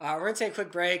to look it up. We're going to take a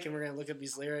quick break, and we're going to look up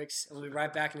these lyrics, and we'll be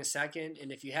right back in a second.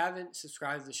 And if you haven't,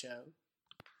 subscribe to the show.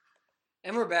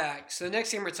 And we're back. So the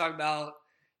next game we're talking about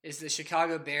is the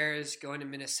Chicago Bears going to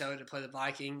Minnesota to play the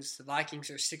Vikings. The Vikings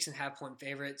are 6.5-point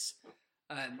favorites.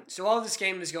 So while this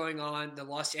game is going on, the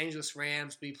Los Angeles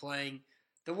Rams will be playing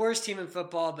the worst team in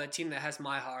football, but a team that has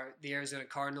my heart, the Arizona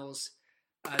Cardinals.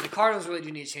 The Cardinals really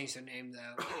do need to change their name,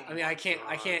 though. I mean, I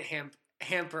can't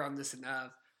hamper on this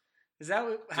enough. Is that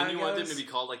how Didn't you want them to be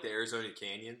called like the Arizona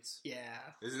Canyons? Yeah.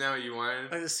 Isn't that what you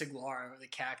wanted? Like the saguaro, the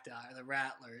cacti, the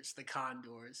rattlers, the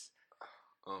condors.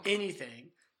 Oh.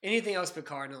 Anything else but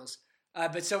Cardinals.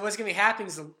 But so what's going to be happening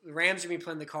is the Rams are going to be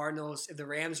playing the Cardinals. If the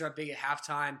Rams are up big at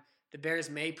halftime, the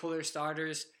Bears may pull their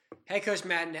starters. Head coach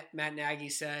Matt Nagy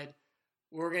said,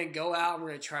 we're going to go out and we're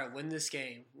going to try to win this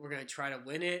game. We're going to try to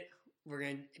win it.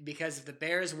 Because if the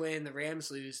Bears win, the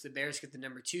Rams lose, the Bears get the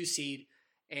number 2 seed.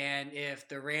 And if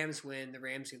the Rams win, the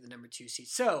Rams get the number 2 seed.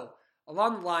 So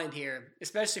along the line here,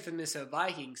 especially for the Minnesota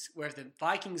Vikings, where if the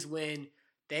Vikings win,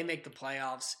 they make the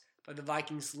playoffs. But the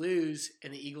Vikings lose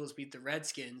and the Eagles beat the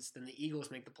Redskins, then the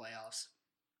Eagles make the playoffs.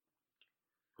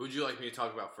 Who would you like me to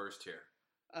talk about first here?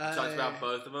 Talk about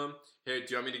both of them. Here, do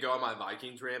you want me to go on my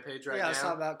Vikings rampage now? Yeah, let's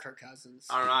talk about Kirk Cousins.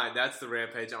 All right, that's the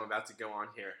rampage I'm about to go on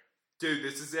here. Dude,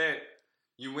 this is it.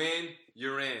 You win,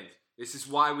 you're in. This is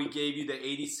why we gave you the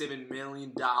 $87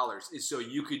 million, is so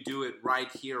you could do it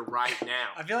right here, right now.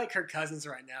 I feel like Kirk Cousins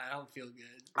right now. I don't feel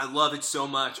good. I love it so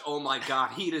much. Oh, my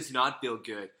God. He does not feel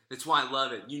good. That's why I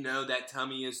love it. You know that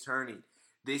tummy is turning.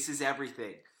 This is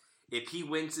everything. If he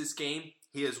wins this game,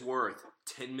 he is worth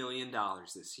 $10 million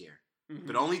this year. Mm-hmm.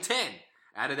 But only 10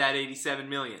 out of that $87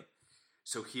 million.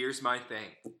 So here's my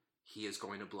thing. He is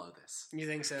going to blow this. You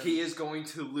think so? He is going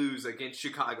to lose against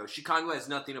Chicago. Chicago has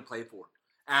nothing to play for.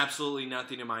 Absolutely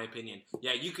nothing, in my opinion.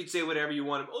 Yeah, you could say whatever you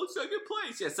want. Oh, second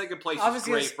place. Yeah, second place is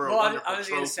great for a wonderful trophy. I was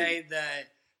going to say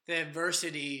the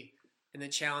adversity and the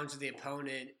challenge of the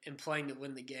opponent and playing to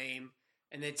win the game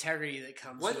and the integrity that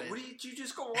comes with it. What did you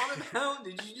just go on about?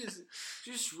 Did you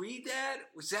just read that?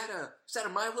 Was that a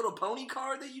My Little Pony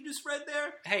card that you just read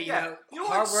there? Hey, you know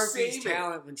hard work beats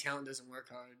talent when talent doesn't work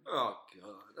hard. Oh,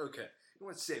 God. Okay. You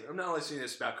want to save it. I'm not listening to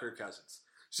this about Kirk Cousins.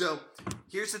 So,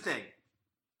 here's the thing.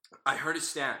 I heard a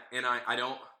stat, and I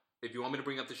don't. If you want me to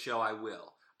bring up the show, I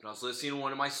will. But I was listening to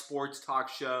one of my sports talk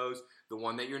shows, the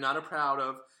one that you're not proud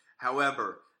of.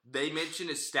 However, they mentioned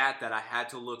a stat that I had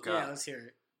to look up. Yeah, let's hear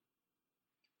it.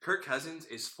 Kirk Cousins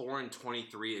is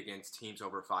 4-23 against teams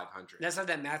over 500. That's not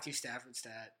that Matthew Stafford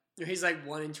stat. He's like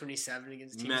 1-27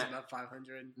 against teams above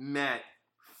 500. Matt,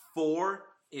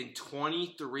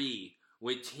 4-23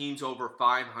 with teams over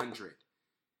 500.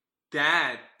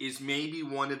 That is maybe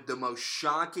one of the most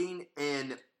shocking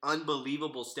and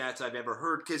unbelievable stats I've ever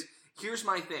heard. Because here's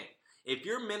my thing. If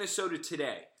you're Minnesota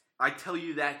today, I tell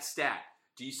you that stat,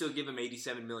 do you still give him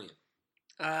 $87 million?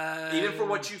 Even for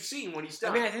what you've seen, what he's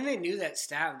done. I mean, I think they knew that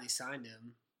stat when they signed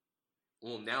him.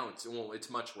 Well, now it's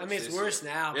much worse. I mean, it's worse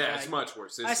now. Yeah, it's much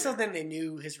worse this I still year. think they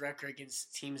knew his record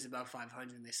against teams above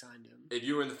 500 when they signed him. If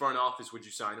you were in the front office, would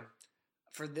you sign him?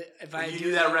 If I you do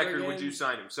knew that record, again, would you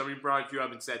sign him? Somebody brought you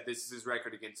up and said, this is his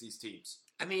record against these teams.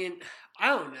 I mean, I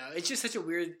don't know. It's just such a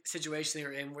weird situation they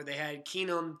were in where they had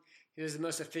Keenum, who was the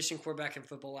most efficient quarterback in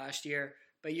football last year,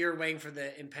 but you're waiting for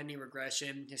the impending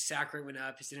regression. His sack rate went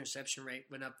up. His interception rate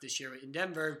went up this year in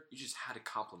Denver. You just had to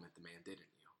compliment the man, didn't you?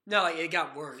 No, like, it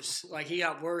got worse. Like, he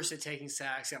got worse at taking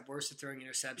sacks, got worse at throwing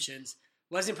interceptions.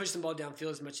 Wasn't pushing the ball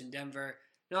downfield as much in Denver.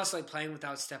 And also, like, playing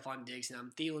without Stephon Diggs now.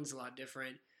 Thielen's a lot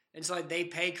different. And so, like, they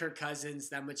pay Kirk Cousins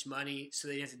that much money so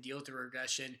they didn't have to deal with the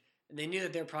regression. And they knew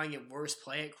that they were probably going to get worse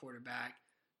play at quarterback.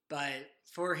 But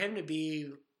for him to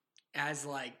be as,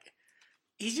 like,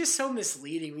 he's just so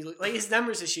misleading. Like, his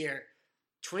numbers this year,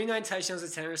 29 touchdowns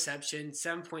with 10 receptions,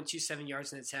 7.27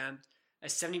 yards an attempt, a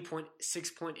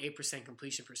 6.8%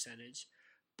 completion percentage.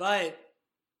 But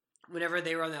whenever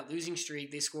they were on that losing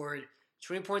streak, they scored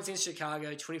 20 points against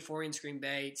Chicago, 24 against Green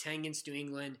Bay, 10 against New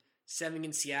England, 7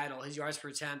 against Seattle. His yards per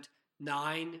attempt,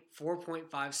 9,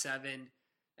 4.57,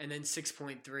 and then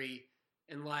 6.3.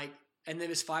 And then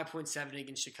his 5.7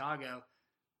 against Chicago.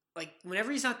 Like,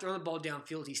 whenever he's not throwing the ball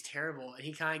downfield, he's terrible. And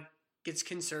he kind of gets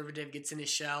conservative, gets in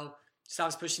his shell,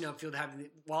 stops pushing downfield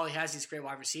while he has these great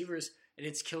wide receivers, and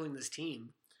it's killing this team.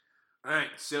 All right,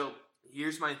 so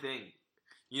here's my thing.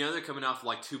 You know they're coming off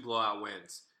like 2 blowout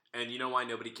wins. And you know why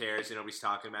nobody cares and nobody's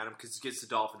talking about them? Because it gets the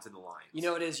Dolphins and the Lions. You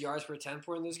know what his yards per attempt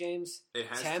were in those games? It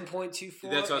has 10.24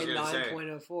 That's what I was and gonna say.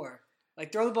 9.04.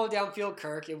 Like, throw the ball downfield,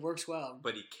 Kirk. It works well.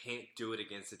 But he can't do it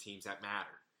against the teams that matter.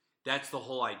 That's the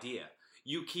whole idea.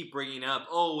 You keep bringing up,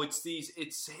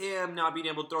 it's him not being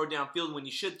able to throw downfield when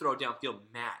you should throw downfield.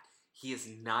 Matt, he is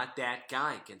not that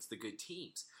guy against the good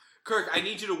teams. Kirk, I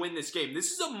need you to win this game.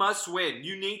 This is a must win.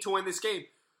 You need to win this game.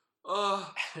 Okay.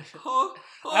 I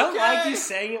don't like you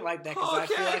saying it like that because I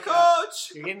feel like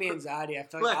coach. you're giving me anxiety. I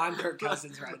feel like I'm Kirk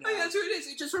Cousins right now. That's who it is.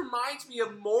 It just reminds me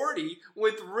of Morty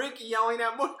with Rick yelling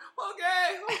at Morty.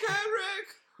 Okay, Rick.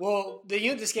 Well, you know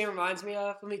what this game reminds me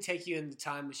of? Let me take you in the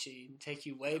time machine. Take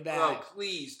you way back. Oh,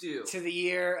 please do. To the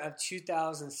year of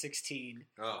 2016.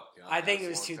 Oh, God. I think it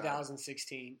was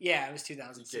 2016. Yeah, it was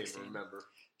 2016. You can't remember.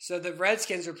 So the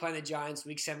Redskins were playing the Giants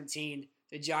week 17.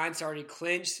 The Giants already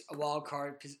clinched a wild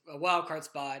card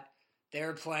spot. They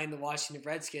were playing the Washington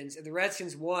Redskins. And the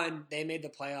Redskins won. They made the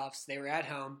playoffs. They were at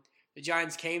home. The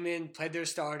Giants came in, played their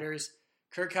starters.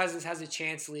 Kirk Cousins has a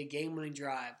chance to lead a game-winning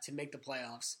drive to make the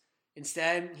playoffs.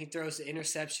 Instead, he throws the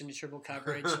interception to triple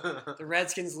coverage. The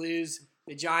Redskins lose.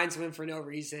 The Giants win for no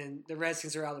reason. The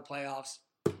Redskins are out of the playoffs.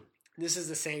 This is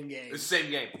the same game. It's the same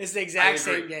game. It's the exact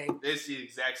same game. It's the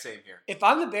exact same here. If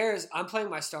I'm the Bears, I'm playing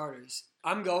my starters.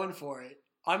 I'm going for it.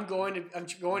 I'm going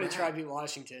to try to beat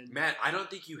Washington. Matt, I don't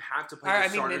think you have to play All right,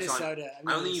 the starters Minnesota.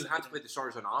 I don't think you have to play the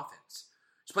starters on offense.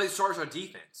 Just play the starters on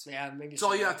defense. Yeah, maybe. That's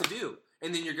all you have to do.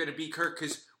 And then you're going to beat Kirk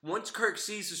because once Kirk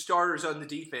sees the starters on the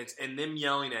defense and them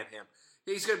yelling at him,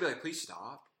 he's going to be like, please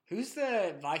stop. Who's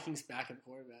the Vikings backup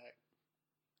quarterback?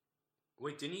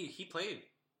 Wait, didn't he played?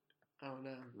 I don't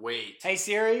know. Wait. Hey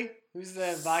Siri, who's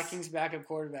the Vikings backup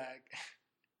quarterback?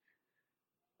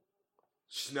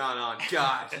 She's not on.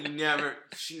 God,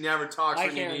 she never talks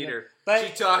when you need her. But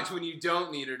she talks when you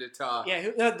don't need her to talk.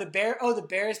 Yeah, the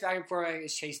Bears backup quarterback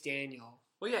is Chase Daniel.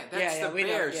 Well, yeah, that's the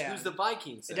Bears. Know, Who's the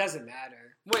Vikings? It doesn't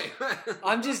matter. Wait.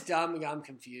 I'm just dumb and I'm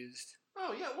confused.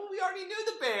 Oh, yeah, well, we already knew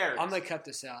the Bears. I'm going to cut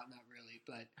this out. Not really,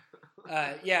 but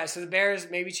yeah, so the Bears,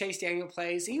 maybe Chase Daniel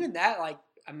plays. Even that,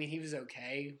 he was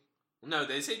okay. No,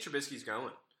 they say Trubisky's going.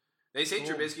 They say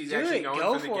Cool. Trubisky's actually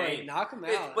going for the game. Knock him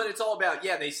out. But it's all about,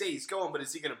 they say he's going, but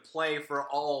is he going to play for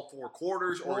all 4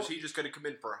 quarters, or is he just going to come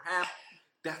in for a half?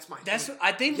 That's my thing.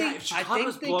 I think if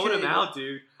Chicago's blowing him out,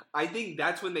 dude, I think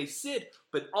that's when they sit.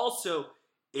 But also,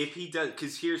 if he does,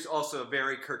 because here's also a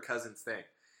very Kirk Cousins thing.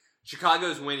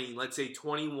 Chicago's winning, let's say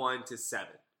 21-7.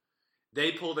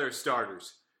 They pull their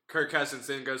starters. Kirk Cousins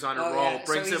then goes on a Oh, roll, yeah.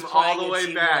 brings So he's him all playing the at way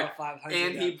T-Mobile back, 500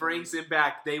 and he that brings point. him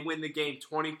back. They win the game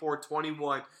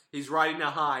 24-21. He's riding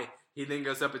a high. He then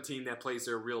goes up a team that plays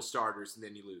their real starters, and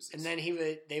then he loses. And then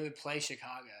they would play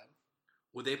Chicago.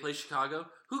 Would they play Chicago?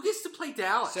 Who gets to play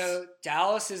Dallas? So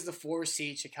Dallas is the 4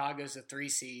 seed. Chicago's the 3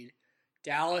 seed.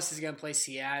 Dallas is going to play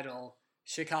Seattle.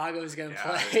 Chicago is going to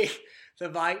play the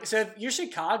Vikings. So if you're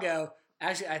Chicago,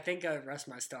 actually, I think I would rest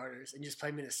my starters and just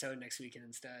play Minnesota next weekend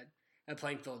instead of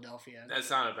playing Philadelphia. That's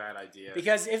not a bad idea.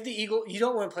 Because if the you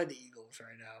don't want to play the Eagles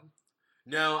right now.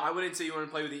 No, I wouldn't say you want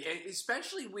to play with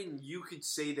especially when you could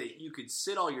say that you could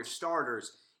sit all your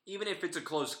starters, even if it's a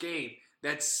close game.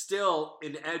 That's still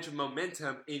an edge of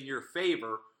momentum in your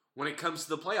favor when it comes to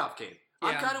the playoff game. Yeah.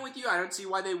 I'm kind of with you. I don't see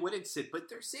why they wouldn't sit, but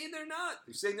they're saying they're not.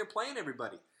 They're saying they're playing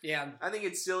everybody. Yeah. I think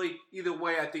it's silly. Either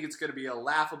way, I think it's going to be a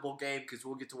laughable game because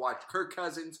we'll get to watch Kirk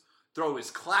Cousins throw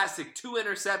his classic 2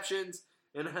 interceptions,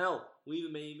 and hell, we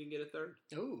may even get a third.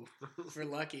 Ooh, if we're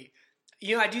lucky.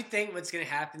 I do think what's going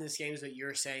to happen in this game is what you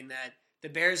were saying, that the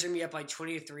Bears are going to be up like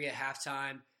 23 at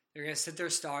halftime. They're going to sit their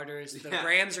starters. The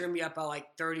Rams are going to be up by like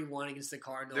 31 against the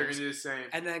Cardinals. They're going to do the same.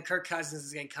 And then Kirk Cousins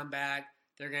is going to come back.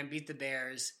 They're going to beat the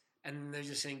Bears. And then they're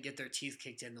just going to get their teeth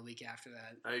kicked in the week after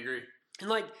that. I agree.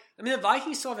 And the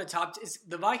Vikings still have the top.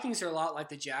 The Vikings are a lot like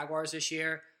the Jaguars this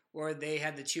year, where they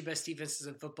had the 2 best defenses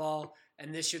in football.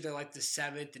 And this year they're like the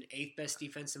 7th and 8th best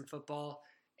defense in football.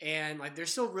 And they're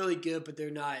still really good, but they're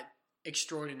not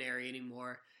extraordinary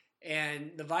anymore.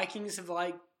 And the Vikings have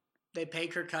they pay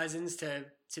Kirk Cousins to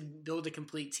build a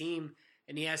complete team,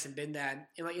 and he hasn't been that.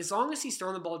 And as long as he's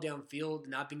throwing the ball downfield,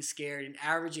 not being scared, and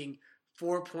averaging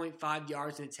 4.5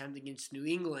 yards an attempt against New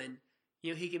England,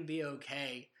 he can be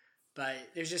okay. But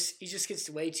he just gets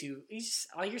way too.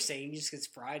 Like you're saying, he just gets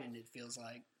fried, and it feels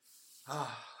like. I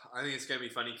think it's going to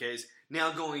be funny, Case.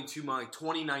 Now going to my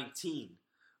 2019,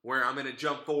 where I'm going to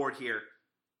jump forward here.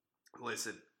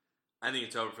 Listen, I think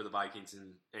it's over for the Vikings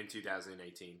in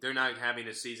 2018. They're not having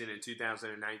a season in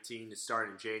 2019 to start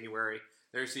in January.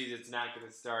 Their season's not going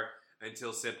to start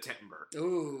until September.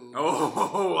 Ooh.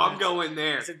 Oh, I'm going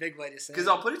there. That's a big way to say it. Because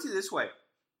I'll put it to you this way.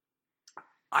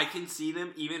 I can see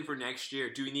them, even for next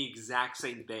year, doing the exact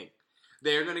same thing.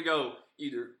 They're going to go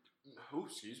either,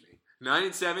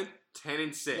 9-7,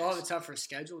 10-6. They'll have a tougher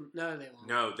schedule. No, they won't.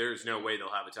 No, there's no way they'll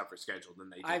have a tougher schedule than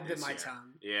they did I bit this my year.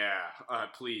 tongue. Yeah,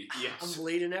 please. Yes. I'm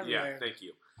bleeding everywhere. Yeah, thank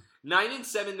you.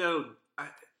 9-7 though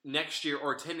next year,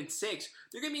 or 10-6,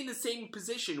 they're going to be in the same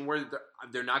position where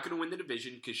they're not going to win the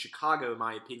division because Chicago, in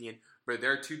my opinion, for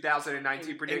their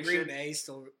 2019 prediction. And Green Bay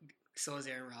still has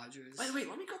Aaron Rodgers. By the way,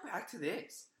 let me go back to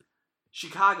this.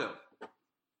 Chicago.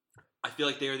 I feel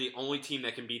like they are the only team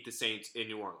that can beat the Saints in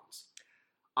New Orleans.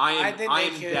 I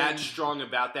am that strong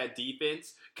about that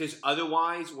defense because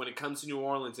otherwise, when it comes to New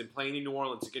Orleans and playing in New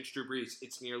Orleans against Drew Brees,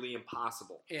 it's nearly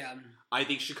impossible. Yeah. I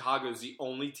think Chicago is the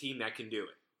only team that can do it.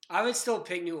 I would still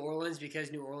pick New Orleans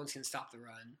because New Orleans can stop the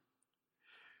run.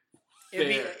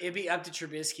 It'd be up to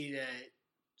Trubisky to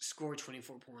score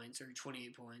 24 points or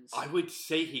 28 points. I would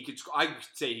say he could. I would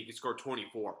say he could score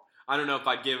 24. I don't know if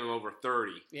I'd give him over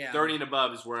 30. Yeah. 30 and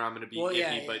above is where I'm going to be iffy,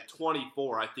 yeah. but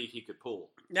 24 I think he could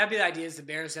pull. That'd be the idea is the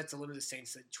Bears have to limit the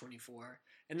Saints at 24.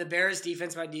 And the Bears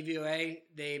defense by DVOA,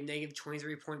 they have negative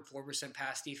 23.4%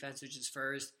 pass defense, which is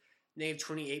first.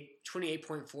 Negative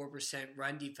 28.4%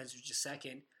 run defense, which is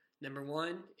second. Number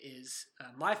 1 is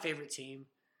my favorite team,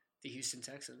 the Houston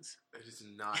Texans. It is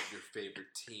not your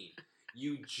favorite team.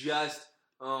 You just...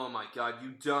 Oh my God,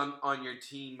 you dumped on your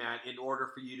team, Matt, in order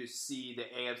for you to see the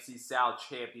AFC South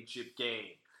Championship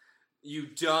game. You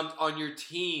dumped on your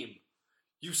team.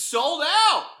 You sold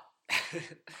out!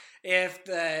 If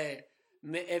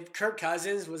Kirk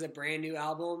Cousins was a brand new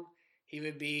album, he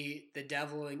would be The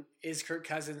Devil and Is Kirk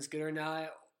Cousins Good or Not?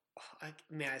 I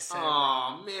said it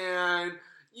wrong. Man.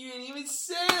 You didn't even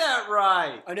say that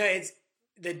right. Oh, no, it's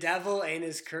The Devil and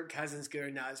Is Kirk Cousins Good or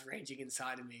Not is Raging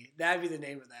Inside of Me. That'd be the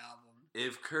name of the album.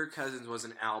 If Kirk Cousins was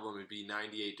an album, it'd be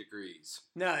 98 Degrees.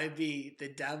 No, it'd be The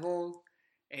Devil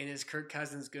and Is Kirk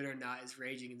Cousins Good or Not is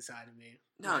Raging Inside of Me.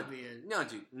 No,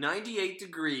 dude. 98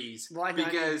 Degrees. Why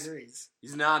 98 because degrees?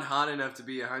 He's not hot enough to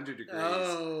be 100 degrees.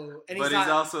 Oh. And he's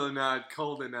also not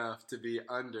cold enough to be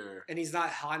under. And he's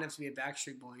not hot enough to be a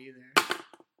Backstreet Boy either.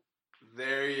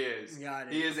 There he is. Got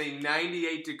it. He is a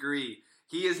 98 degree.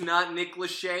 He is not Nick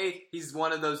Lachey. He's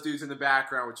one of those dudes in the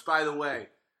background, which, by the way,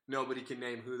 nobody can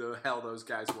name who the hell those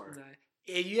guys were. No.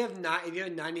 If you have a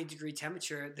 98-degree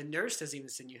temperature, the nurse doesn't even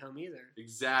send you home either.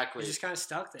 Exactly. You're just kind of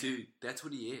stuck there. Dude, that's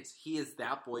what he is. He is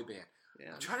that boy band.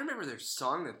 Yeah. I'm trying to remember their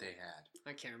song that they had.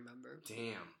 I can't remember.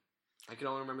 Damn. I can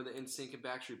only remember the NSYNC and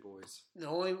Backstreet Boys. The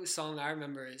only song I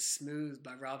remember is Smooth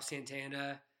by Rob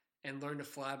Santana and Learn to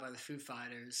Fly by the Foo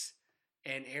Fighters,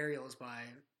 and Aerials by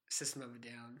System of a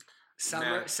Down.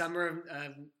 Summer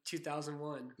of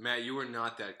 2001. Matt, you were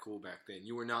not that cool back then.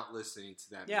 You were not listening to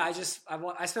that. Yeah, music.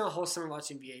 I spent a whole summer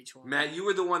watching VH1. Matt, you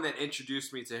were the one that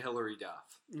introduced me to Hillary Duff.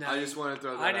 No, I just want to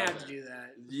throw that out I didn't have there. to do that.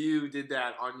 You did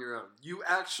that on your own. You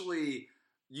actually,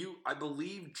 I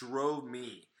believe, drove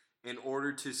me in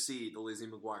order to see the Lizzie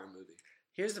McGuire movie.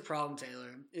 Here's the problem,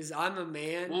 Taylor, is I'm a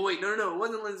man. Well, wait, no. It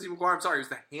wasn't Lizzie McGuire. I'm sorry. It was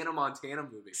the Hannah Montana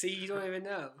movie. See, you don't even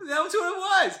know. That was what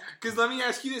it was. Because let me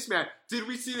ask you this, Matt. Did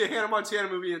we see the Hannah Montana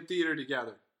movie in theater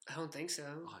together? I don't think so.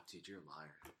 Oh, dude, you're a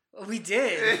liar. Well, we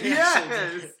did.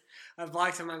 Yes. I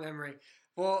blocked in my memory.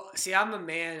 Well, see, I'm a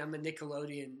man. I'm a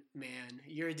Nickelodeon man.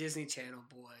 You're a Disney Channel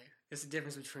boy. There's a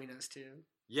difference between us two.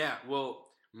 Yeah, well,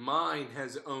 mine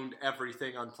has owned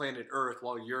everything on planet Earth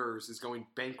while yours is going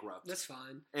bankrupt. That's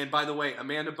fine. And by the way,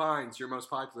 Amanda Bynes, your most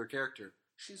popular character,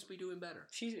 she should be doing better.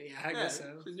 I guess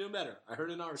so. She's doing better. I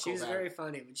heard an article She was about very it.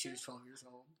 funny when she was 12 years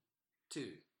old.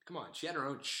 Dude, come on. She had her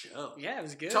own show. Yeah, it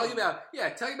was good. Tell you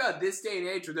about this day and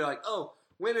age where they're like, oh,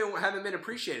 women haven't been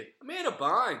appreciated. Amanda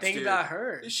Bynes, Think dude. about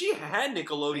her. She had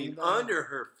Nickelodeon Think about under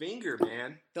her finger,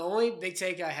 man. The only big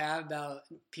take I have about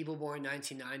people born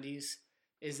 1990s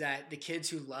is that the kids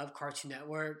who love Cartoon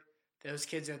Network, those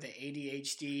kids are the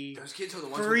ADHD. Those kids are the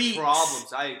ones freaks. with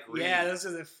problems. I agree. Yeah, those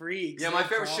are the freaks. Yeah, They my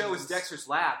have favorite show was problems. Dexter's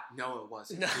Lab. No, it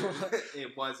wasn't. No.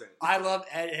 It wasn't. I love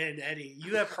Ed and Eddie.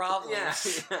 You have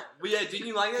problems. Yeah. But yeah, didn't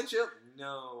you like that show?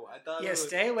 No, I thought. Yeah, it was...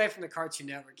 stay away from the Cartoon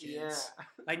Network kids. Yeah.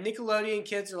 Like Nickelodeon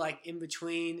kids are like in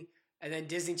between, and then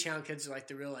Disney Channel kids are like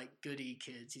the real like goody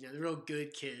kids. You know, the real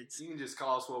good kids. You can just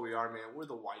call us what we are, man. We're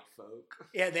the white folk.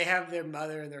 Yeah, they have their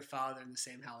mother and their father in the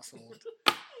same household.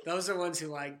 Those are ones who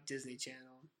like Disney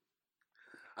Channel.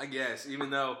 I guess, even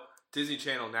though Disney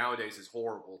Channel nowadays is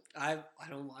horrible. I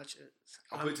don't watch it.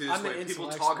 I'll put it this way: people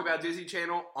talk about Disney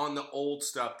Channel on the old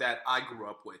stuff that I grew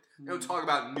up with. They don't talk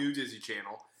about new Disney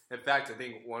Channel. In fact, I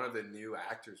think one of the new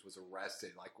actors was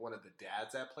arrested. Like one of the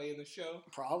dads that play in the show,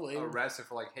 Probably arrested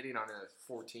for like hitting on a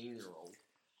 14-year-old.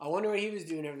 I wonder what he was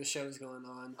doing whenever the show was going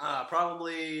on.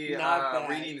 Probably Not bad.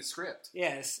 reading the script.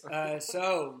 Yes.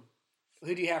 So,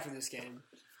 who do you have for this game?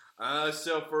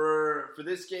 So for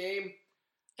this game,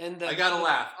 And I gotta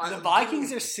laugh. The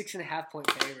Vikings are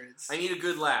 6.5-point favorites. I need a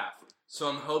good laugh. So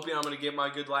I'm hoping I'm going to get my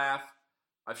good laugh.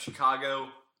 I have Chicago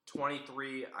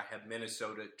 23. I have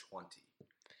Minnesota 20.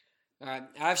 All right,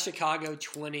 I have Chicago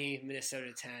 20,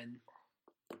 Minnesota 10.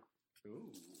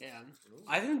 Ooh. Yeah, Ooh.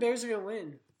 I think the Bears are gonna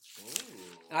win. Ooh.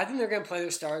 I think they're gonna play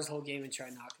their stars the whole game and try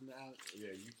and knock them out. Yeah,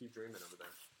 you keep dreaming over there.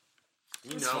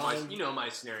 That's fine. You know my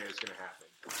scenario is going to happen.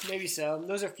 Maybe so.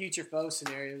 Those are future foe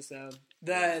scenarios, though.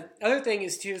 The other thing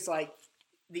is too is like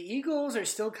the Eagles are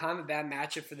still kind of a bad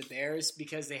matchup for the Bears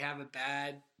because they have a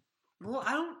bad. Well,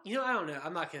 I don't know.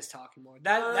 I'm not gonna talk anymore.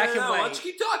 That can Why wait. don't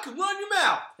you keep talking? Run your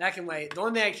mouth. That can wait. The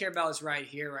only thing I care about is right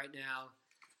here, right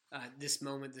now, this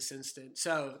moment, this instant.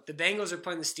 So the Bengals are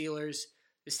playing the Steelers.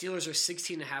 The Steelers are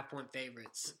 16.5-point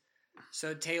favorites.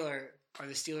 So Taylor, are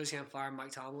the Steelers gonna fire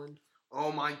Mike Tomlin?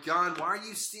 Oh my God! Why are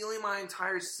you stealing my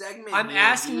entire segment? I'm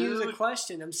asking dude? you the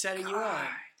question. I'm setting you up. God.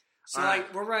 So All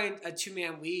like we're running a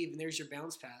 2-man weave, and there's your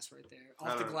bounce pass right there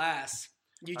off the glass.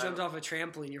 You jumped off a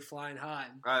trampoline. You're flying high.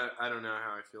 I don't know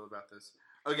how I feel about this.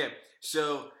 Okay,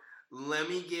 so let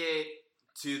me get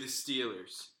to the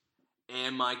Steelers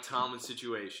and Mike Tomlin's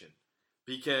situation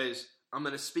because I'm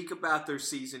going to speak about their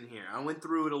season here. I went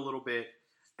through it a little bit,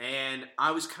 and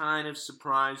I was kind of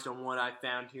surprised on what I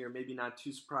found here. Maybe not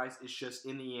too surprised. It's just,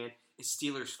 in the end, it's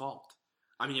Steelers' fault.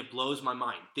 I mean, it blows my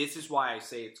mind. This is why I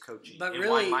say it's coaching But and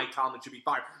really, why Mike Tomlin should be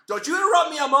fired. Don't you interrupt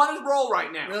me. I'm on his roll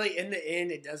right now. Really, in the end,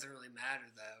 it doesn't really matter,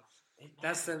 though. It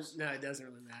doesn't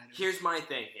really matter. Here's my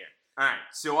thing here. All right,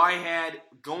 so I had,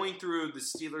 going through the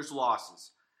Steelers' losses,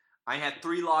 I had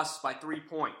 3 losses by 3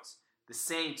 points. The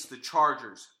Saints, the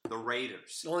Chargers, the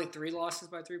Raiders. Only 3 losses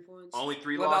by 3 points? Only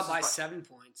 3 what losses. What about by 7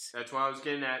 points? That's what I was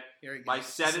getting at. Here we go. By This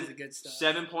 7, is the good stuff.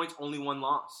 7 points, only 1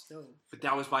 loss. Oh. But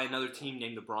that was by another team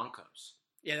named the Broncos.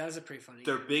 Yeah, that was a pretty funny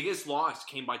Their game. biggest loss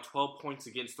came by 12 points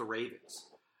against the Ravens.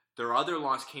 Their other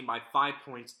loss came by 5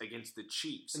 points against the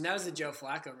Chiefs. And that was the Joe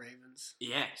Flacco Ravens.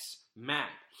 Yes.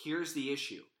 Matt, here's the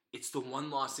issue. It's the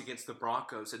 1 loss against the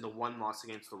Broncos and the 1 loss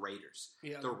against the Raiders.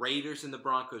 Yeah. The Raiders and the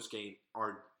Broncos game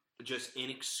are just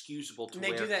inexcusable to And they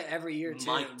where do that every year, too.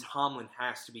 Mike Tomlin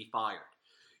has to be fired.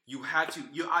 You have to.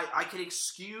 I can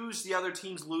excuse the other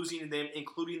teams losing to them,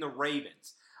 including the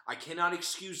Ravens. I cannot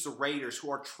excuse the Raiders, who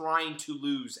are trying to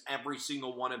lose every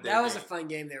single one of their That was games. a fun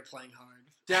game. They were playing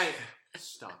hard.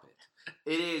 Stop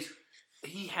it. It is.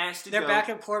 He has to Their go.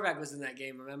 backup quarterback was in that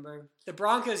game, remember? The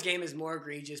Broncos game is more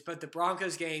egregious, but the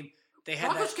Broncos game, they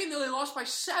had Broncos game, though, they lost by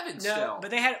 7 no, still.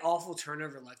 but they had awful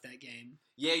turnover luck that game.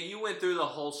 Yeah, you went through the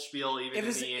whole spiel even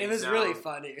in the end It was zone. really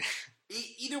funny.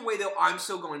 Either way, though, I'm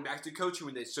still going back to coaching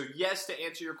with this. So, yes, to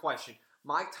answer your question,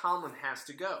 Mike Tomlin has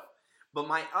to go. But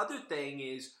my other thing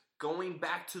is going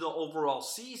back to the overall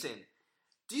season.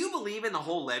 Do you believe in the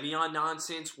whole Le'Veon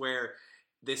nonsense where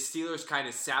the Steelers kind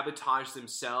of sabotaged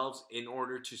themselves in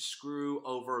order to screw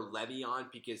over Le'Veon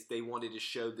because they wanted to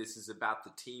show this is about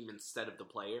the team instead of the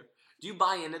player? Do you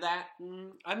buy into that?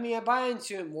 I mean, I buy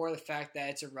into it more the fact that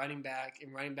it's a running back,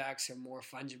 and running backs are more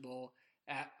fungible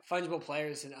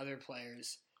players than other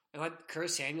players. And like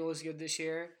Curtis Samuel was good this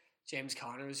year. James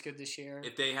Conner was good this year.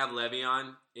 If they have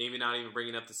Le'Veon, not even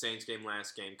bringing up the Saints game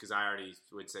last game, because I already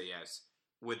would say yes,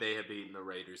 would they have beaten the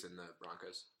Raiders and the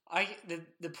Broncos?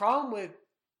 The problem with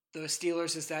the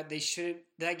Steelers is that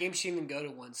that game shouldn't even go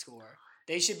to one score.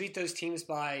 They should beat those teams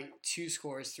by 2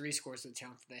 scores, 3 scores of the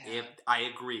talent that they have.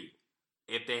 I agree.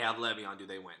 If they have Le'Veon, do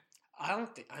they win? I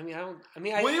don't think. I mean,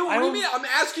 what do you mean? I'm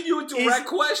asking you a direct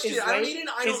question. I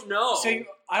don't know. So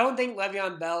I don't think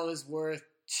Le'Veon Bell is worth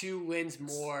 2 wins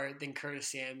more than Curtis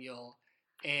Samuel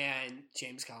and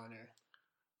James Conner.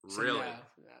 So really?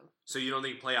 No. So you don't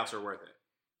think playoffs are worth it?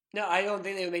 No, I don't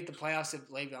think they would make the playoffs if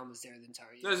Le'Veon was there the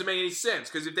entire year. That doesn't make any sense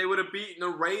because if they would have beaten the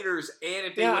Raiders and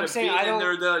if they would have beaten them,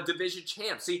 they're the division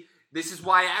champs. See, this is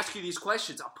why I ask you these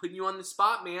questions. I'm putting you on the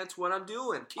spot, man. It's what I'm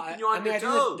doing. Keeping you on your toes.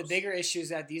 I think the bigger issue is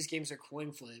that these games are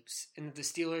coin flips, and the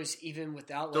Steelers, even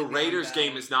without the Raiders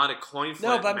game is not a coin flip.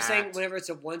 No, but I'm saying whenever it's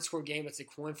a 1-score game, it's a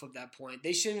coin flip at that point.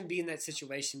 They shouldn't be in that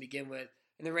situation to begin with.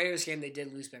 In the Raiders game, they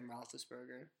did lose Ben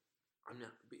Roethlisberger.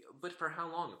 But for how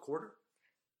long? A quarter?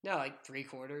 No, like 3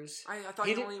 quarters. I thought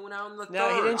he only went out in the third.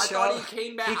 No, he didn't show up. I thought he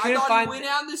came back. I thought he went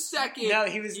out in the second. No,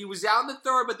 he was out in the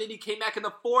third, but then he came back in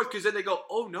the fourth because then they go,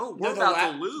 oh no, we're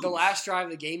about to lose. The last drive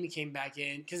of the game, he came back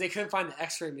in because they couldn't find the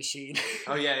X-ray machine.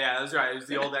 Oh yeah, that's right. It was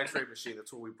the old X-ray machine.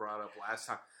 That's what we brought up last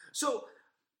time. So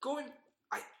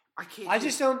I can't. I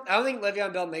don't think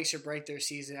Le'Veon Bell makes or break their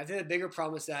season. I think the bigger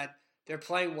problem is that they're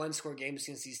playing 1-score games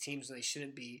against these teams when they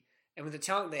shouldn't be, and with the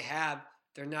talent they have,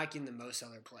 they're not getting the most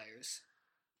other players.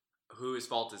 Whose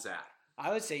fault is that?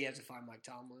 I would say you have to find Mike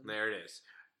Tomlin. There it is.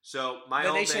 So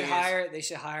they should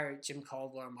hire Jim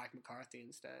Caldwell or Mike McCarthy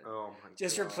instead. Oh my god!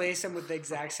 Just replace him with the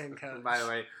exact same coach. By the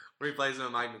way, replace him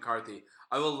with Mike McCarthy.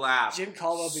 I will laugh. Jim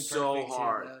Caldwell would be so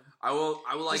hard. I will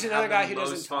like. There's another guy who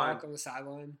doesn't talk on the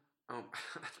sideline. Oh,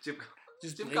 Jim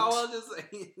Caldwell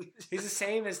he's the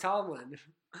same as Tomlin.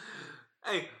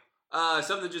 Hey,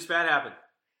 something just bad happened.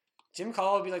 Jim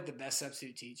Caldwell would be like the best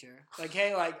substitute teacher. Like,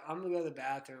 hey, I'm gonna go to the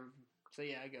bathroom. So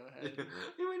yeah, go ahead.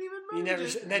 You wouldn't even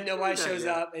know. Then nobody shows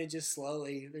up, and it just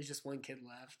slowly. There's just one kid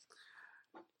left.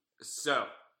 So,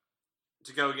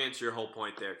 to go against your whole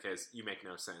point there, because you make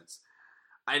no sense.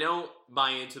 I don't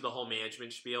buy into the whole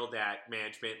management spiel that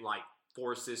management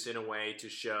forced this in a way to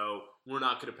show we're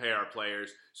not going to pay our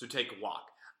players, so take a walk.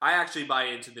 I actually buy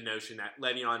into the notion that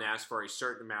Le'Veon asked for a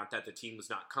certain amount that the team was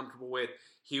not comfortable with.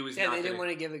 They didn't want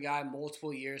to give a guy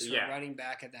multiple years for running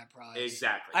back at that price.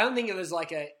 Exactly. I don't think it was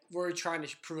like we're trying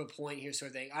to prove a point here sort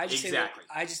of thing. I just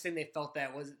think they felt they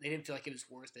didn't feel like it was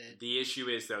worth it. The issue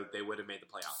is, though, they would have made the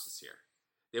playoffs this year.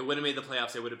 They would have made the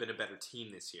playoffs. They would have been a better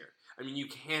team this year. I mean, you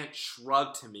can't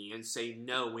shrug to me and say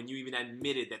no when you even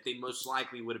admitted that they most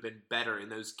likely would have been better in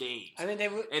those games. I mean, they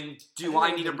would. And do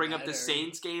I need to bring up the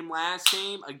Saints game last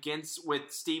game with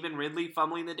Stephen Ridley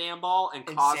fumbling the damn ball and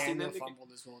costing them?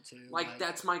 Fumbled as well too.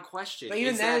 That's my question. But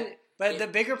even then, the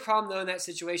bigger problem though in that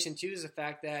situation too is the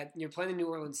fact that you're playing the New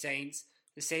Orleans Saints.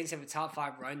 The Saints have a top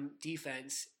 5 run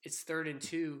defense. It's 3rd and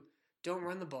 2. Don't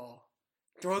run the ball.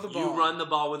 Throw the ball. You run the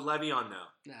ball with Le'Veon,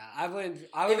 though. Nah, I wouldn't.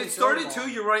 If it's 3rd and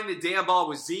 2, you're running the damn ball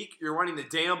with Zeke. You're running the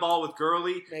damn ball with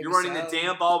Gurley. You're running the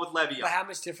damn ball with Le'Veon. But how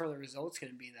much different are the results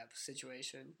going to be in that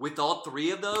situation? With all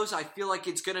 3 of those, I feel like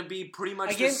it's going to be pretty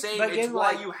much the same. It's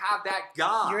why you have that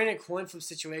guy. You're in a coin flip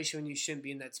situation when you shouldn't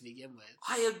be in that to begin with.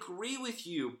 I agree with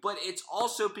you, but it's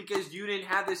also because you didn't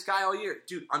have this guy all year.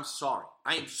 Dude, I'm sorry.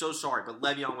 I am so sorry, but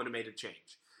Le'Veon would have made a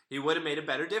change. He would have made a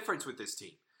better difference with this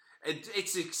team.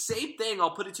 It's the same thing,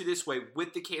 I'll put it to you this way,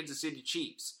 with the Kansas City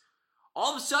Chiefs.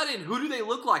 All of a sudden, who do they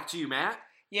look like to you, Matt?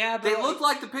 Yeah, but they look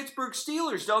like the Pittsburgh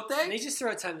Steelers, don't they? They just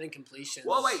throw a ton of incompletions.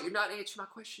 Well, wait, you're not answering my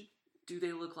question. Do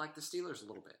they look like the Steelers a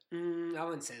little bit? I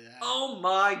wouldn't say that. Oh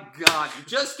my God, you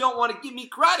just don't want to give me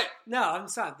credit. No,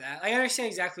 it's not that. I understand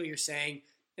exactly what you're saying.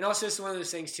 And also, it's one of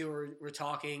those things, too, where we're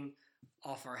talking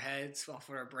off our heads, off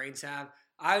what our brains have.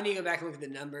 I would need to go back and look at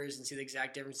the numbers and see the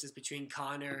exact differences between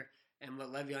Connor and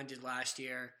what Le'Veon did last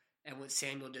year and what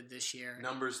Samuel did this year.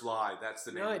 Numbers lie. That's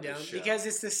the name of the show. Because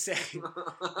it's the same.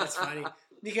 That's funny.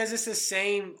 Because it's the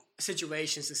same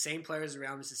situation. It's the same players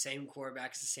around. It's the same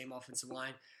quarterback. It's the same offensive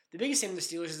line. The biggest thing with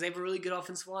the Steelers is they have a really good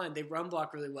offensive line. They run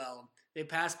block really well. They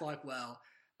pass block well.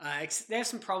 They have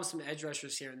some problems with some edge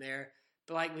rushers here and there.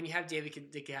 But like when you have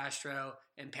David DeCastro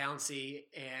and Pouncey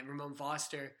and Ramon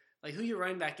Foster, like who your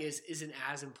running back isn't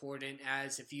as important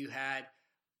as if you had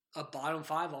a bottom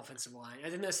 5 offensive line. I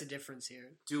think that's the difference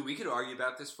here. Dude, we could argue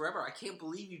about this forever. I can't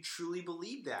believe you truly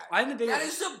believe that. That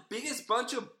is the biggest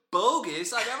bunch of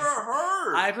bogus I've ever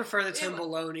heard. I prefer the term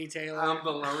baloney, Taylor.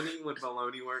 Baloney? Would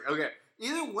baloney work? Okay.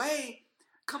 Either way,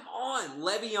 come on.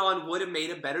 Le'Veon would have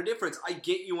made a better difference. I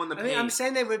get you on the pace. I'm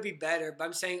saying they would be better, but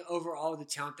I'm saying overall with the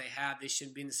talent they have, they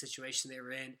shouldn't be in the situation they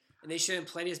were in. And they shouldn't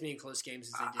play as many close games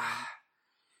as they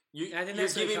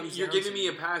did. You're giving me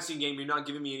a passing game. You're not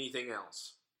giving me anything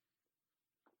else.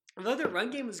 Although their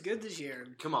run game was good this year.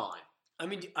 Come on. I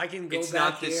mean, I can go it's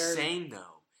back here. It's not the same,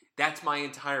 though. That's my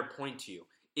entire point to you.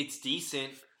 It's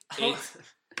decent. It's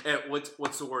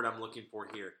what's the word I'm looking for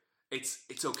here? It's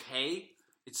okay.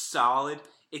 It's solid.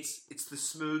 It's the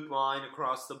smooth line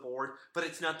across the board, but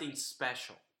it's nothing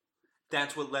special.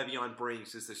 That's what Le'Veon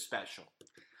brings is the special.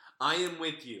 I am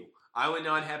with you. I would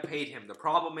not have paid him. The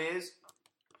problem is,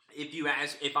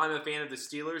 if I'm a fan of the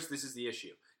Steelers, this is the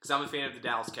issue. Because I'm a fan of the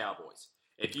Dallas Cowboys.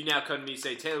 If you now come to me and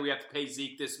say, Taylor, we have to pay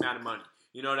Zeke this amount of money.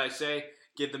 You know what I say?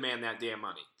 Give the man that damn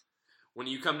money. When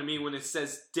you come to me when it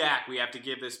says Dak, we have to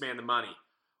give this man the money.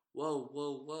 Whoa.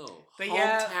 But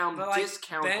hometown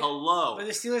discount, hello. But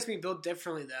the Steelers being built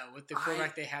differently, though, with the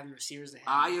quarterback they have and the receivers they have.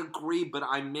 I agree, but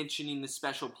I'm mentioning the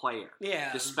special player.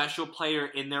 Yeah. The special player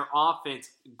in their offense,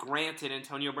 granted,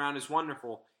 Antonio Brown is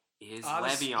wonderful, is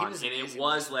Le'Veon. And it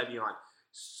was Le'Veon.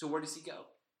 So where does he go?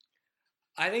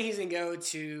 I think he's going to go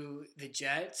to the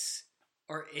Jets.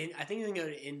 I think he's going to go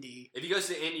to Indy. If he goes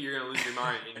to Indy, you're going to lose your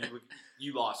mind, and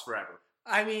you lost forever.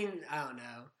 I mean, I don't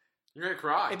know. You're going to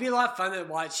cry. It'd be a lot of fun to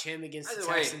watch him against the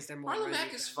Texans. Marlon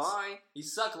Mack is fine. He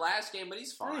sucked last game, but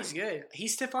he's fine. No, he's good. He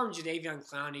stiff-armed Jadeveon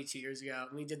Clowney 2 years ago.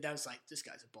 When he did that, I was like, this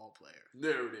guy's a ball player.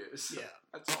 There it is. Yeah.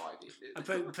 That's all I needed. I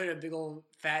put a big old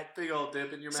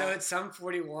dip in your mouth. So it's some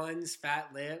 41's fat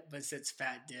lip, but it's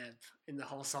fat dip. And the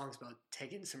whole song's about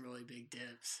taking some really big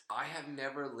dips. I have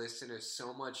never listened to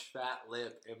so much fat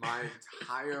lip in my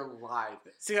entire life.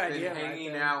 It's a good idea,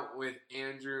 hanging out with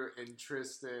Andrew and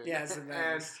Tristan. Yeah, it's the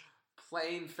best. And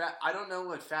playing fat. I don't know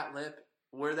what fat lip,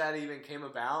 where that even came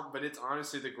about, but it's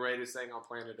honestly the greatest thing on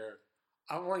planet Earth.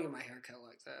 I want to get my hair cut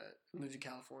like that. Move to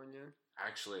California.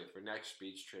 Actually, for next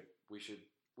beach trip, we should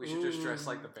just dress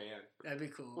like the band. That'd be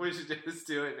cool. We should just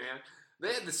do it, man.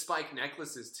 They had the spike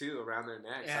necklaces too around their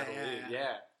necks, I believe.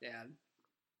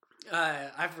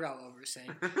 I forgot what we were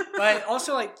saying, but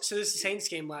also so this Saints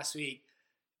game last week,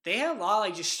 they had a lot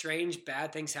of just strange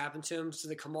bad things happen to them. So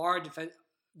the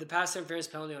pass interference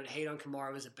penalty on Hate on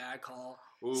Kamara was a bad call.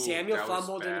 Ooh, Samuel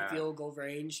fumbled in the field goal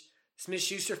range.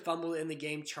 Smith-Schuster fumbled in the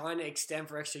game trying to extend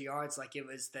for extra yards like it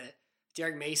was the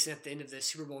Derek Mason at the end of the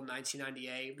Super Bowl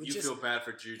 1998. You feel bad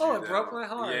for Juju. Oh, it broke my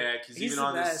heart. Yeah, because even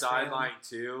on the sideline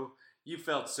too, you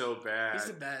felt so bad. He's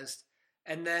the best.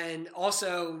 And then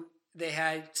also they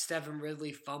had Stephen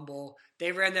Ridley fumble.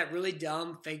 They ran that really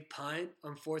dumb fake punt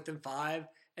on 4th and 5.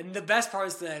 And the best part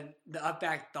is the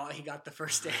upback thought he got the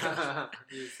first down.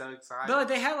 He was so excited. But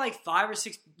they had 5 or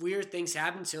 6 weird things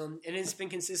happen to him, and it's been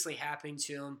consistently happening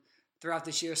to him throughout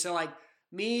this year. So,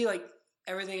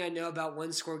 everything I know about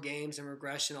one-score games and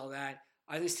regression, all that,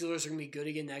 I think Steelers are going to be good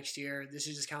again next year. This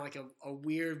is just kind of a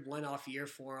weird one-off year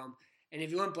for them. And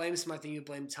if you want to blame someone, I think you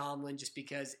blame Tomlin just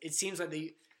because it seems like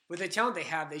with the talent they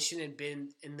have, they shouldn't have been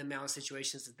in the amount of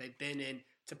situations that they've been in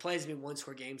to play as many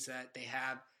one-score games that they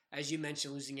have. As you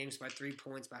mentioned, losing games by 3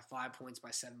 points, by 5 points,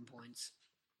 by 7 points.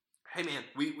 Hey, man,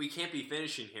 we can't be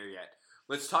finishing here yet.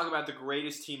 Let's talk about the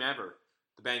greatest team ever,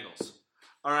 the Bengals.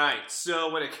 All right, so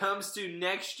when it comes to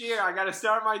next year, I got to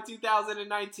start my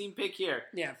 2019 pick here.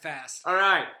 Yeah, fast. All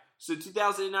right, so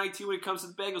 2019 when it comes to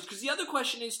the Bengals. Because the other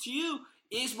question is to you,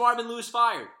 is Marvin Lewis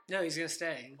fired? No, he's going to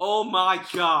stay. Oh, my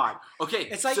God. Okay,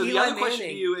 it's like so Eli the other Manning. question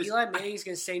to you is... Eli Manning's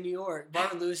going to stay in New York.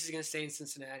 Marvin Lewis is going to stay in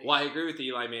Cincinnati. Well, I agree with the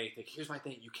Eli Manning thing. Here's my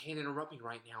thing. You can't interrupt me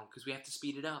right now because we have to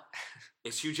speed it up.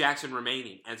 It's Hugh Jackson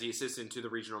remaining as the assistant to the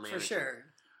regional manager. For sure.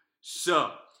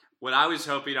 So, what I was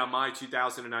hoping on my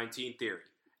 2019 theory,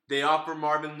 they offer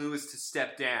Marvin Lewis to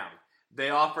step down. They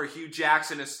offer Hugh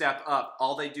Jackson a step up.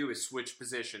 All they do is switch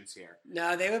positions here.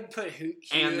 No, they would put Hugh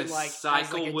and the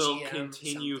cycle will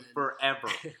continue forever.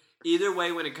 Either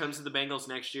way, when it comes to the Bengals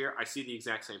next year, I see the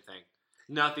exact same thing.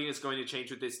 Nothing is going to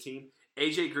change with this team.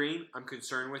 AJ Green, I'm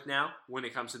concerned with now when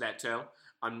it comes to that toe.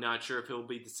 I'm not sure if he'll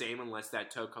be the same unless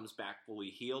that toe comes back fully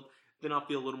healed. Then I'll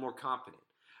feel a little more confident.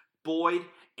 Boyd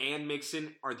and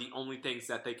Mixon are the only things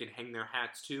that they can hang their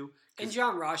hats to. And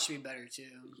John Ross should be better too.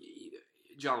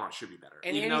 John Ross should be better.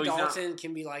 And Andy Dalton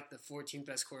can be like the 14th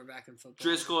best quarterback in football.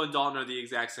 Driscoll and Dalton are the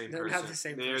exact same They're person. not the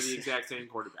same They are person. the exact same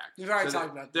quarterback. We've already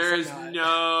talked about this. There is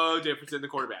no difference in the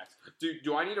quarterbacks.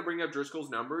 Do I need to bring up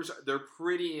Driscoll's numbers? They're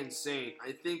pretty insane.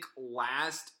 I think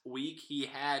last week he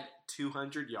had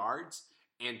 200 yards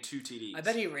and 2 TDs. I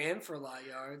bet he ran for a lot of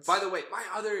yards. By the way, my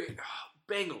other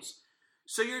Bengals.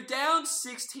 So you're down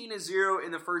 16-0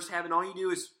 in the first half, and all you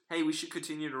do is, hey, we should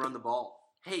continue to run the ball.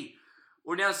 Hey,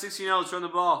 we're down 16-0. Let's run the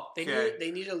ball.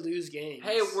 They need to lose games.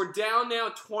 Hey, we're down now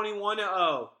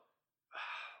 21-0.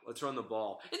 Let's run the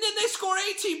ball. And then they score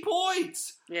 18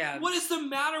 points. Yeah. What is the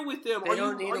matter with them? They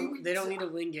don't need to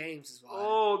win games as well.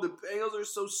 Oh, the Bengals are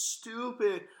so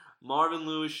stupid. Marvin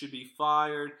Lewis should be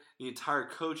fired. The entire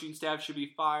coaching staff should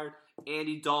be fired.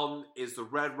 Andy Dalton is the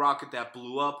red rocket that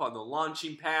blew up on the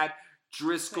launching pad.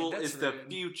 Driscoll is the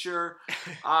future.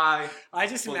 I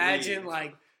just imagine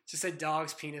just a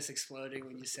dog's penis exploding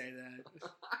when you say that.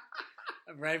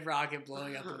 A red rocket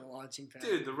blowing up on the launching pad.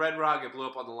 Dude, the red rocket blew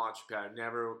up on the launching pad.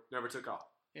 Never took off.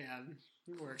 Yeah,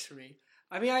 it works for me.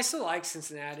 I mean, I still like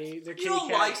Cincinnati. You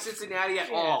don't like Cincinnati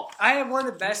at all. I had two of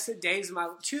the best days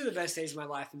of my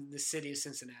life in the city of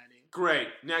Cincinnati. Great.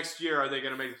 Next year, are they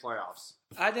going to make the playoffs?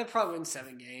 They'll probably win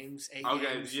 7 games, 8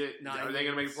 games. Are they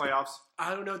going to make the playoffs?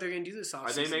 I don't know what they're going to do this offseason.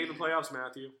 Are they making the playoffs,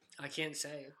 Matthew? I can't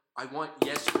say. I want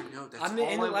yes or no. That's I'm the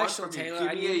intellectual, Taylor.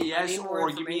 Give me a yes or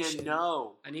give me a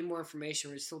no. I need more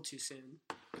information. It's still too soon.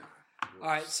 All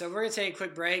right, so we're going to take a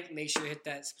quick break. Make sure you hit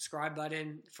that subscribe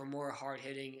button for more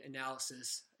hard-hitting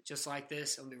analysis just like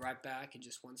this. I'll be right back in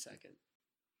just 1 second.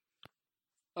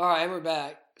 All right, and we're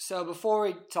back. So before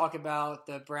we talk about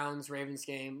the Browns-Ravens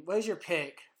game, what is your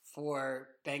pick for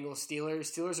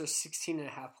Bengals-Steelers? Steelers are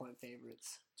 16.5-point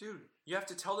favorites. Dude, you have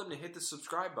to tell them to hit the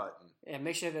subscribe button. Yeah,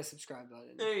 make sure you hit that subscribe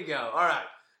button. There you go. All right.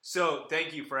 So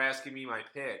thank you for asking me my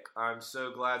pick. I'm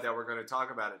so glad that we're going to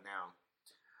talk about it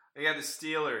now. I got the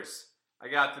Steelers. I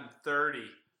got them 30.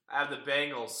 I have the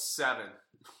Bengals 7.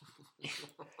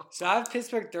 So I have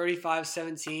Pittsburgh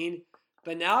 35-17,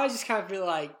 but now I just kind of feel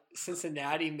like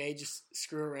Cincinnati may just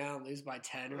screw around and lose by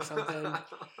 10 or something.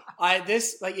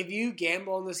 If you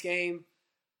gamble on this game,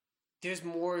 there's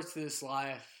more to this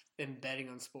life than betting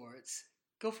on sports.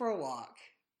 Go for a walk.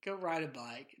 Go ride a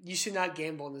bike. You should not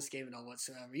gamble on this game at all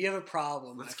whatsoever. You have a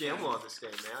problem. Let's gamble on this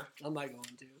game, man. I'm not going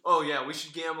to. Oh, yeah, we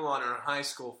should gamble on our high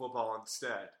school football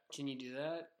instead. Can you do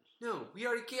that? No, we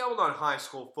already gambled on high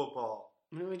school football.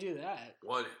 When do we do that?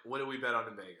 What did we bet on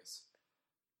in Vegas?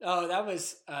 Oh, that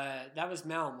was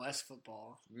Mountain West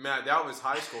football. Matt, that was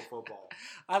high school football.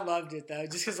 I loved it though,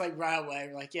 just because right away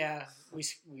we're like, yeah, we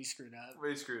screwed up.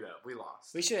 We screwed up. We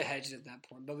lost. We should have hedged at that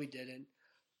point, but we didn't.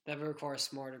 That would require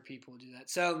smarter people to do that.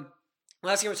 So,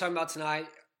 last game we're talking about tonight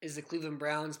is the Cleveland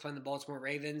Browns playing the Baltimore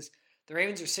Ravens. The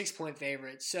Ravens are 6-point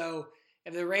favorites. So,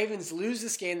 if the Ravens lose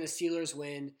this game, the Steelers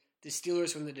win. The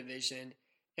Steelers win the division.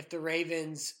 If the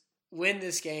Ravens win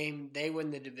this game, they win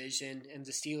the division, and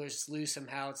the Steelers lose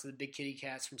somehow to the Big Kitty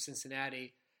Cats from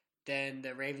Cincinnati, then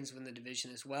the Ravens win the division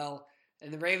as well.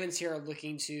 And the Ravens here are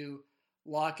looking to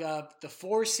lock up the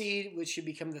 4 seed, which should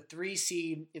become the 3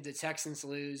 seed if the Texans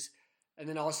lose. And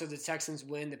then also the Texans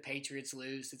win, the Patriots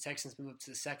lose. The Texans move up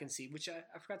to the 2nd seed, which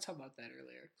I forgot to talk about that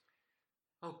earlier.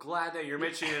 Oh, glad that you're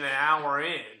mentioning an hour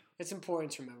in. It's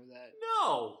important to remember that.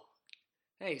 No.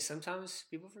 Hey, sometimes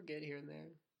people forget here and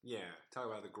there. Yeah, talk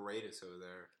about the greatest over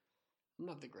there. I'm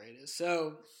not the greatest.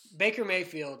 So, Baker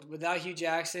Mayfield, without Hugh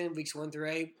Jackson, weeks 1 through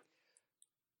 8,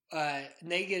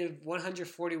 negative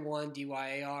 141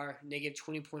 DYAR, negative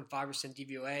 20.5%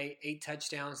 DVOA, 8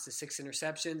 touchdowns to 6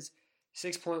 interceptions,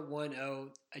 6.10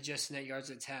 adjusted net yards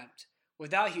attempt.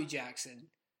 Without Hugh Jackson,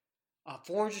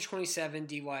 427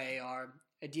 DYAR,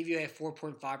 a DVOA of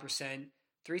 4.5%,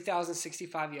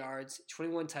 3,065 yards,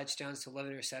 21 touchdowns to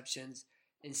 11 interceptions,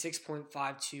 and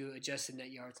 6.52 adjusted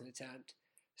net yards an attempt.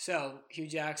 So, Hugh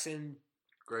Jackson,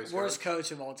 worst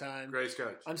coach of all time. Great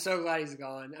coach. I'm so glad he's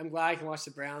gone. I'm glad I can watch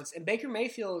the Browns. And Baker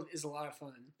Mayfield is a lot of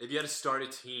fun. If you had to start a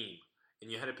team and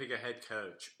you had to pick a head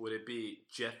coach, would it be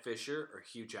Jeff Fisher or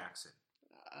Hugh Jackson?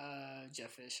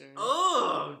 Jeff Fisher.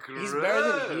 Oh, great. He's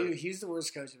better than Hugh. He's the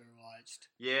worst coach I've ever watched.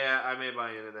 Yeah, I may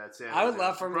buy into that. Sam. I would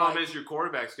love for him. The problem is your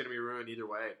quarterback's going to be ruined either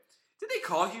way. Did they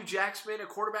call Hugh Jackson a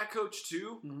quarterback coach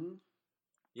too? Mm-hmm.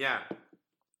 Yeah.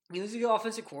 He was the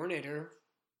offensive coordinator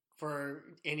for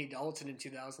Andy Dalton in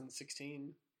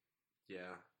 2016. Yeah.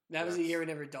 That was the year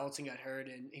whenever Dalton got hurt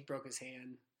and he broke his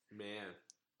hand. Man.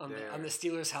 On the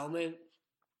Steelers helmet.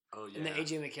 Oh, yeah. And then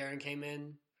A.J. McCarron came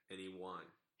in. And he won.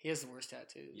 He has the worst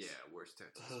tattoos. Yeah, worst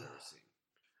tattoos I've ever seen.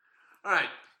 All right.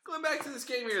 Going back to this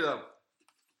game here, though.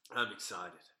 I'm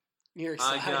excited. You're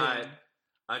excited.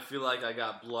 I feel like I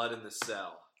got blood in the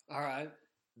cell. All right.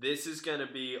 This is going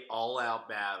to be all-out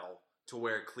battle to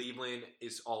where Cleveland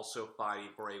is also fighting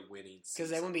for a winning season. Because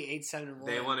they want to be 8-7-1.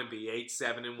 They want to be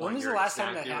 8-7-1. When was the last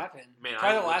time that happened? Man,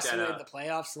 probably the last time they made the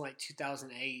playoffs in like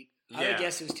 2008. Yeah. I would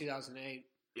guess it was 2008.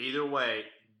 Either way,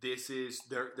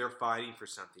 they're fighting for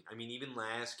something. I mean, even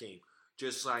last game,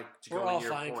 just like to We're go all in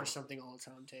your fighting point. for something all the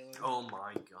time, Taylor. Oh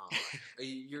my god,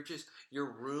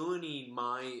 you're ruining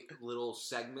my little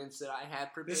segments that I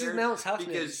had prepared. This is mental toughness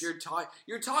because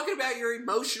you're talking about your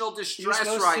emotional You're distress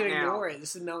supposed right to now. ignore it.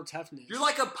 This is mental toughness. You're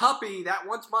like a puppy that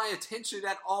wants my attention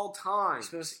at all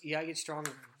times. You gotta get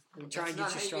stronger. I'm trying to That's get you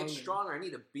not how stronger. you get stronger. I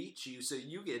need to beat you so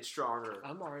you get stronger.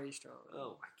 I'm already strong.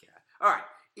 Oh my god! All right.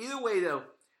 Either way, though,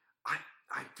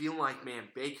 I feel like, man,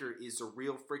 Baker is a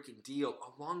real freaking deal,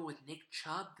 along with Nick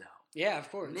Chubb, though. Yeah, of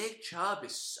course. Nick Chubb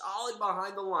is solid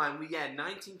behind the line. We had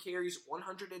 19 carries,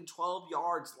 112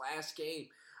 yards last game.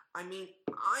 I mean,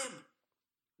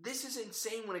 this is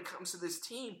insane when it comes to this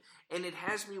team, and it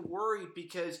has me worried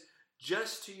because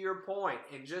just to your point,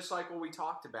 and just like what we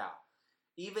talked about,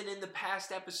 even in the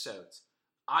past episodes,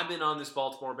 I've been on this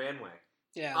Baltimore bandwagon.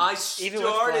 Yeah. I even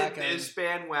with started Flacco. this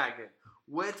bandwagon.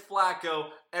 With Flacco,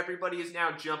 everybody is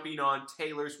now jumping on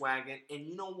Taylor's wagon, and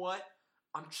you know what?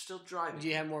 I'm still driving. Do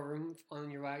you have more room on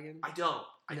your wagon? I don't.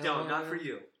 No. Not for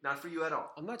you. Not for you at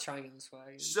all. I'm not trying in this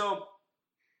wagon. So,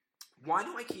 why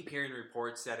do I keep hearing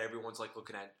reports that everyone's like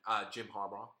looking at Jim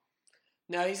Harbaugh?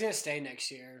 No, he's gonna stay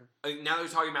next year. Now they're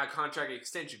talking about contract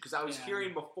extension because I was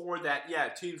hearing before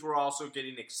that, teams were also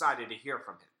getting excited to hear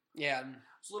from him. Yeah. I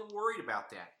was a little worried about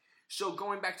that. So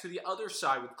going back to the other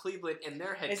side with Cleveland and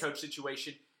their head coach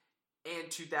situation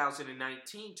and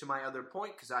 2019, to my other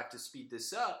point, because I have to speed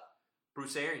this up,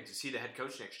 Bruce Arians, is he the head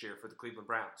coach next year for the Cleveland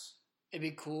Browns? It'd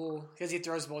be cool because he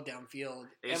throws the ball downfield.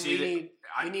 Is And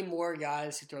we need more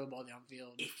guys who throw the ball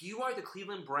downfield. If you are the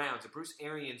Cleveland Browns, if Bruce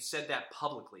Arians said that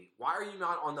publicly, why are you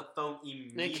not on the phone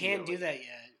immediately? They can't do that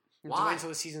yet. Why? Wait until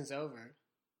the season's over.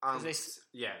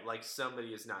 Like somebody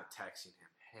is not texting him.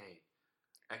 Hey,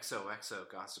 XOXO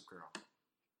Gossip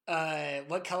Girl.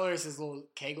 What color is his little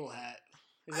Kegel hat?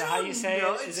 Is that how you say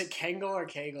it? Is it Kegel or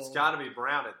Kegel? It's got to be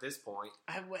brown at this point.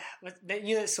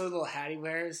 You know that sort of little hat he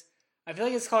wears? I feel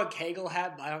like it's called Kegel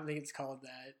hat, but I don't think it's called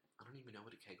that. I don't even know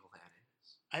what a Kegel hat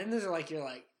is. I think those are like your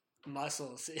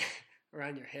muscles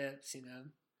around your hips, you know.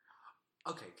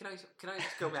 Okay, can I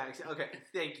just go back? Okay,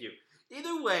 thank you.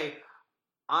 Either way,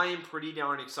 I am pretty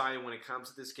darn excited when it comes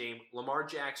to this game. Lamar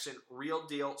Jackson, real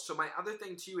deal. So my other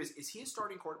thing too is he a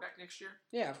starting quarterback next year?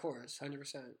 Yeah, of course,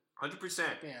 100%. 100%.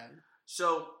 Yeah.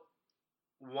 So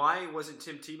why wasn't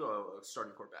Tim Tebow a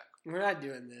starting quarterback? We're not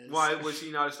doing this. Why was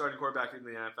he not a starting quarterback in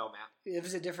the NFL, man? It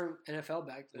was a different NFL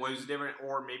back then. Was it different,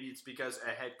 or maybe it's because a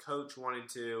head coach wanted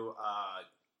to,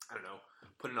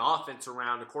 put an offense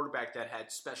around a quarterback that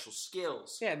had special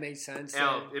skills. Yeah, it made sense.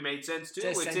 Now, it made sense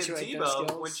too with Tim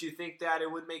Tebow. Wouldn't you think that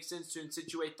it would make sense to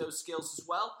accentuate those skills as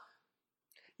well?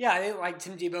 Yeah, I think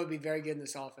Tim Tebow would be very good in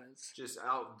this offense. Just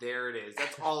there it is.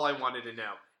 That's all I wanted to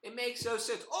know. It makes no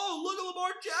sense. Oh, look at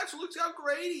Lamar Jackson. Look how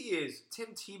great he is.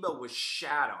 Tim Tebow was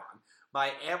shat on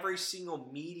by every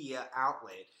single media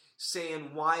outlet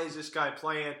saying, why is this guy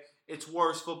playing? It's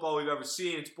worst football we've ever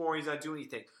seen. It's boring. He's not doing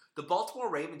anything. The Baltimore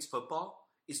Ravens football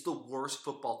is the worst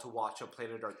football to watch on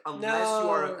planet Earth. Unless you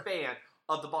are a fan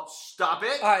of the ball. Stop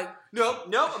it. All right. No,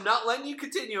 I'm not letting you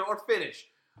continue or finish.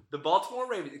 The Baltimore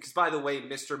Ravens, because by the way,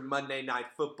 Mr. Monday Night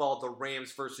Football, the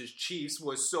Rams versus Chiefs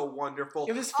was so wonderful.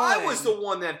 It was fun. I was the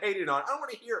one that hated on it. I don't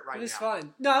want to hear it right now. It was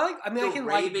fun. No, I can the like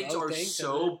Ravens both are things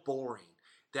so boring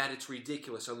that it's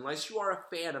ridiculous. Unless you are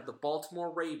a fan of the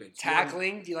Baltimore Ravens.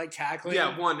 Tackling? Do you like tackling?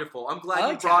 Yeah, wonderful. I'm glad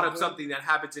like you brought up tackling. something that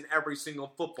happens in every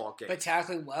single football game. But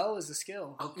tackling well is a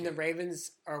skill. Okay. And the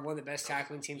Ravens are one of the best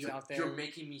tackling teams out there. You're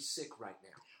making me sick right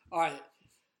now. All right.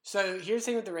 So here's the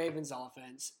thing with the Ravens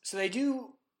offense. So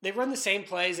they run the same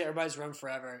plays that everybody's run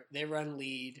forever. They run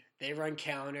lead. They run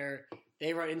counter.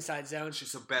 They run inside zone. It's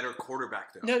just a better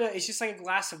quarterback, though. No, it's just like a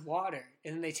glass of water.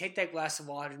 And then they take that glass of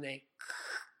water and they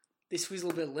squeeze a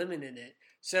little bit of lemon in it.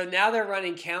 So now they're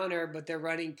running counter, but they're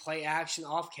running play action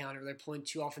off counter. They're pulling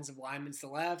two offensive linemen to the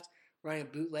left, running a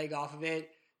bootleg off of it.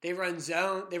 They run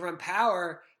zone. They run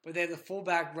power, but they have the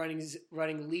fullback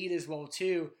running lead as well,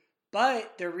 too.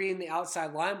 But they're reading the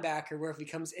outside linebacker where if he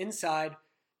comes inside,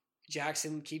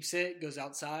 Jackson keeps it, goes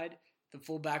outside. The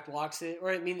fullback blocks it.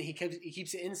 Or he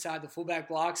keeps it inside. The fullback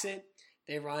blocks it.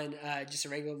 They run just a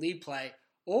regular lead play.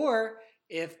 Or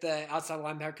if the outside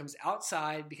linebacker comes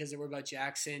outside because they're worried about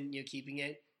Jackson, keeping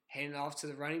it, hand it off to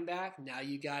the running back, now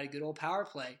you got a good old power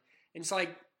play. And it's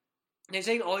like They're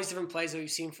taking all these different plays that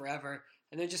we've seen forever,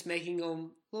 and they're just making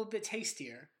them a little bit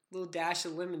tastier, a little dash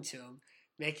of lemon to them,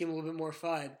 making them a little bit more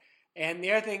fun. And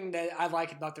the other thing that I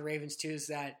like about the Ravens, too, is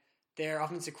that their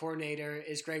offensive coordinator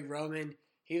is Greg Roman.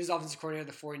 He was offensive coordinator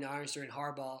of the 49ers during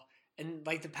Harbaugh. And,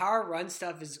 like, the power run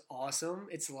stuff is awesome.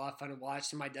 It's a lot of fun to watch.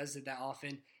 Somebody does it that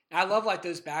often. And I love, like,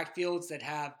 those backfields that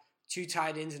have 2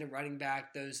 tight ends and a running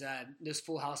back. Those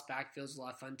full house backfields are a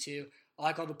lot of fun, too. I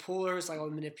like all the pullers, like all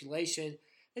the manipulation.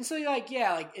 And so, like,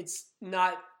 yeah, like, it's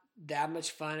not that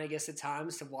much fun, I guess, at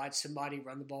times to watch somebody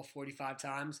run the ball 45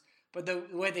 times. But the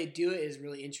way they do it is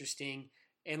really interesting.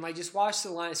 And, like, just watch the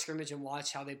line of scrimmage and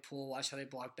watch how they pull, watch how they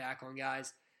block back on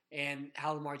guys, and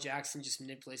how Lamar Jackson just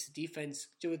manipulates the defense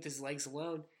with his legs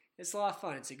alone. It's a lot of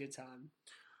fun. It's a good time.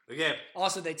 Okay.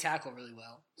 Also, they tackle really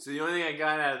well. So the only thing I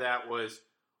got out of that was,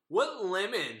 what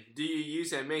lemon do you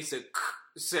use that makes a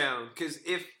sound? Because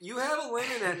if you have a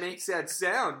lemon that makes that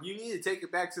sound, you need to take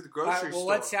it back to the grocery store.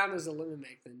 What sound does a lemon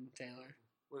make then, Taylor?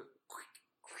 What?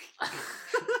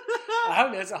 I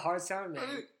don't know. It's a hard sound to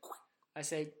make. I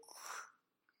say...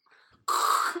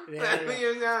 Yeah,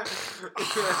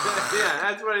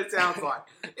 that's what it sounds like.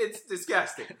 It's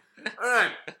disgusting. All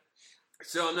right.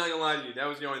 So I'm not going to lie to you. That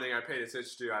was the only thing I paid attention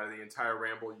to out of the entire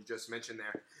ramble you just mentioned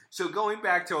there. So going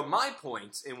back to my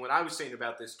points and what I was saying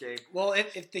about this game. Well,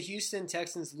 if the Houston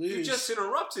Texans lose... You just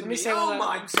interrupted me. Oh,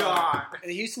 my God. If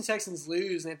the Houston Texans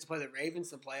lose and they have to play the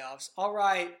Ravens in the playoffs, I'll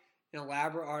write an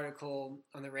elaborate article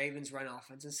on the Ravens' run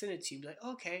offense and send it to you. Be like,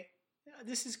 okay,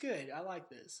 this is good. I like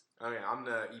this. Okay, I'm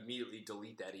going to immediately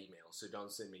delete that email, so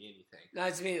don't send me anything. No,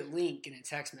 it's made a link in a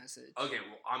text message. Okay,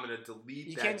 well, I'm going to delete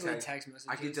that. You can't delete text messages.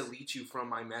 I can delete you from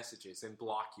my messages and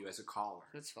block you as a caller.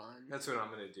 That's fine. That's what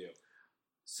I'm going to do.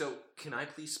 So, can I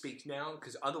please speak now?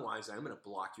 Because otherwise, I'm going to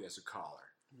block you as a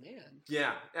caller. Man.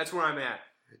 Yeah, that's where I'm at.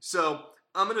 So,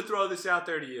 I'm going to throw this out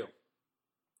there to you.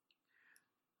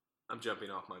 I'm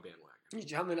jumping off my bandwagon. You're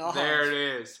jumping off. There it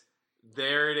is.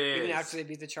 There it is. Even after they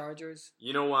beat the Chargers?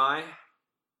 You know why?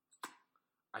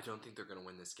 I don't think they're going to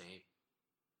win this game.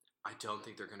 I don't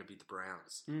think they're going to beat the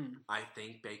Browns. I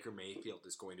think Baker Mayfield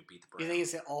is going to beat the Browns. You think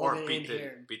it's all or in beat the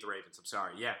here? Beat the Ravens. I'm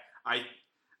sorry. Yeah, I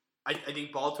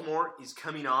think Baltimore is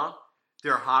coming off.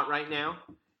 They're hot right now.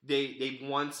 They've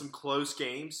won some close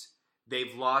games.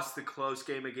 They've lost the close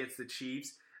game against the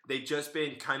Chiefs. They've just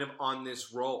been kind of on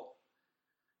this roll.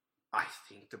 I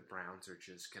think the Browns are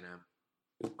just going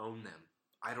to own them.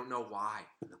 I don't know why.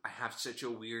 I have such a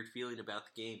weird feeling about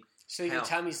the game. So your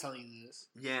tummy's telling you this?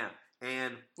 Yeah,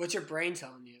 and... What's your brain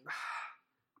telling you?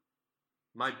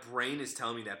 My brain is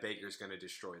telling me that Baker's going to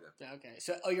destroy them. Okay,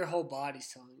 so your whole body's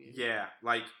telling you. Yeah,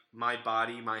 like my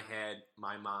body, my head,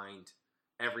 my mind,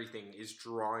 everything is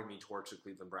drawing me towards the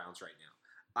Cleveland Browns right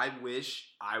now. I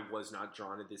wish I was not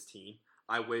drawn to this team.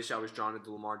 I wish I was drawn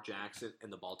to Lamar Jackson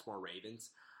and the Baltimore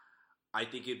Ravens. I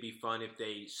think it'd be fun if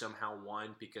they somehow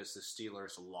won because the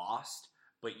Steelers lost.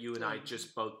 But you and I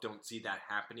just both don't see that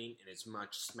happening. And as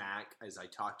much smack as I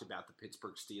talked about the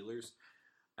Pittsburgh Steelers,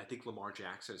 I think Lamar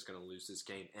Jackson is going to lose this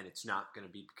game. And it's not going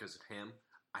to be because of him.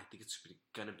 I think it's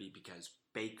going to be because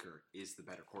Baker is the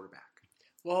better quarterback.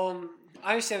 Well,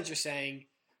 I understand what you're saying.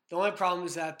 The only problem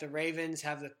is that the Ravens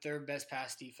have the third best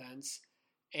pass defense.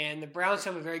 And the Browns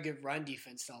have a very good run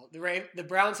defense. Though. The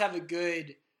Browns have a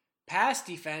good pass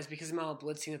defense because of the amount of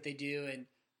blitzing that they do, and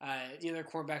their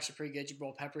cornerbacks are pretty good.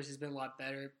 Jabril Peppers has been a lot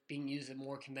better, being used in a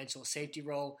more conventional safety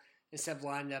role instead of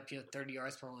lining up 30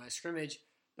 yards per line of scrimmage.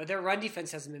 But their run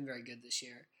defense hasn't been very good this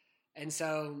year, and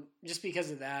so just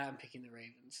because of that, I'm picking the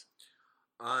Ravens.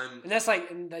 And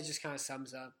that just kind of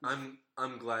sums up.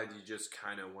 I'm glad you just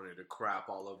kind of wanted to crap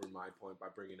all over my point by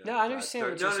bringing it up. No, I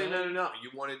understand what you're saying. No. You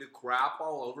wanted to crap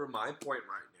all over my point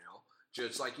right now,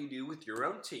 just like you do with your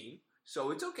own team.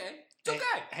 So it's okay. It's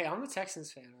okay. Hey, I'm a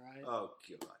Texans fan, all right? Oh,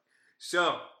 God.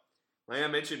 So, like I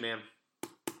mentioned, man,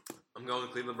 I'm going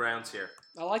to Cleveland Browns here.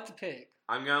 I like the pick.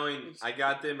 I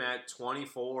got them at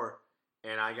 24,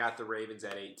 and I got the Ravens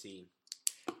at 18.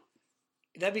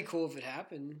 That'd be cool if it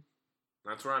happened.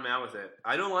 That's where I'm at with it.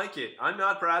 I don't like it. I'm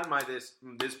not proud of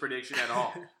this prediction at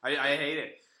all. I hate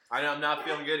it. I'm not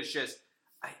feeling good. It's just,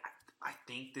 I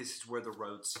think this is where the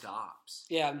road stops.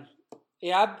 Yeah.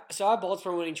 So I have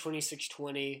Baltimore winning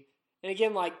 26-20. And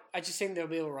again, I just think they'll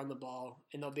be able to run the ball,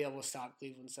 and they'll be able to stop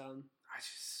Cleveland some.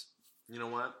 You know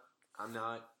what? I'm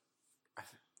not.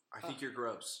 I think you're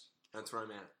gross. That's where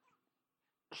I'm at.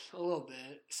 A little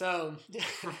bit. So,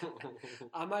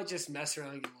 I might just mess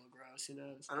around and get a little gross. Who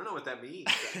knows? I don't know what that means,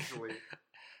 actually.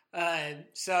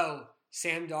 So,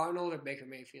 Sam Darnold or Baker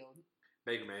Mayfield?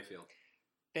 Baker Mayfield.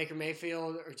 Baker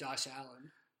Mayfield or Josh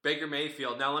Allen? Baker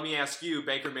Mayfield. Now, let me ask you,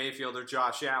 Baker Mayfield or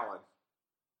Josh Allen?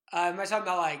 Am I talking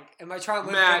about am I trying to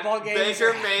win Matt, football games?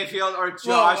 Baker Mayfield or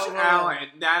Josh whoa. Allen?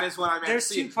 That is what I meant. There's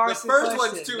See, two parts the to the first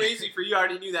one's question. too easy for you. I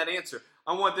already knew that answer.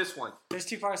 I want this one. There's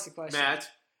two parts to the question. Matt.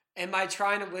 Am I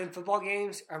trying to win football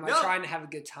games or am I No. trying to have a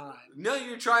good time? No,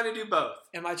 you're trying to do both.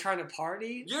 Am I trying to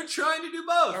party You're trying to do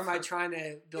both. or am I trying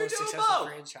to build You're a doing successful both.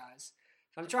 franchise?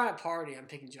 If I'm trying to party, I'm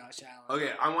picking Josh Allen.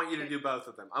 Okay, I want you to do both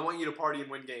of them. I want you to party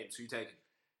and win games. Who you taking?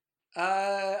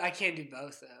 I can't do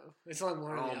both though. It's only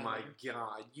one or the Oh my other.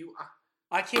 god, you.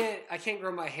 I can't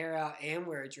grow my hair out and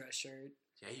wear a dress shirt.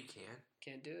 Yeah, you can.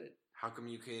 Can't do it. How come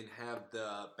you can have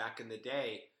the back in the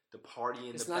day, the party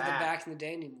in It's the not back? the back in the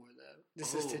day anymore though.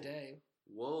 This is Oh. today.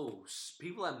 Whoa,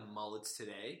 people have mullets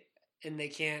today. And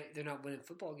they're not winning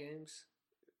football games.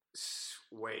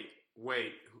 Wait.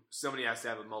 Somebody has to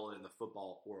have a mullet in the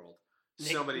football world.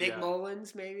 Nick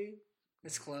Mullins, maybe?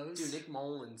 It's close. Dude, Nick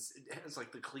Mullins has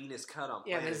like the cleanest cut on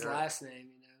yeah, planet his Earth. last name,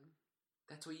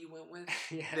 That's what you went with?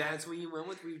 yeah. That's what you went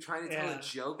with? Were you trying to tell Yeah. a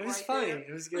joke It was right funny. there?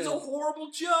 It was It good. was a horrible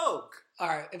joke. All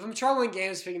right, if I'm trying to win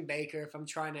games, picking Baker. If I'm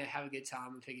trying to have a good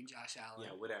time, I'm picking Josh Allen.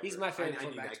 Yeah, whatever. He's my favorite I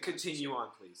knew quarterback. that. Continue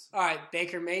on, please. All right,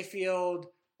 Baker Mayfield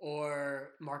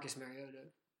or Marcus Mariota.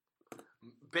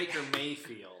 Baker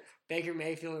Mayfield. Baker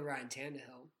Mayfield or Ryan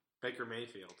Tannehill. Baker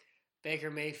Mayfield.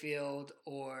 Baker Mayfield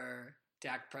or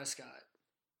Dak Prescott.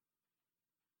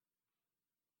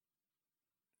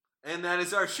 And that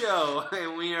is our show.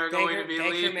 And we are going to be Baker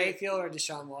leaving. Mayfield or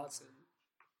Deshaun Watson.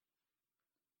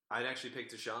 I'd actually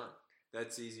pick Deshaun.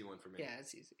 That's the easy one for me. Yeah,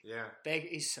 it's easy. Yeah. Baker,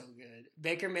 he's so good.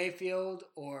 Baker Mayfield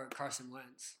or Carson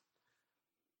Wentz.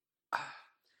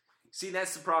 See,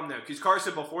 that's the problem, though. Because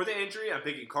Carson, before the injury, I'm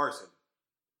picking Carson.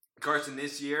 Carson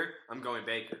this year, I'm going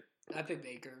Baker. I pick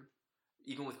Baker.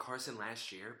 Even with Carson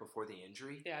last year, before the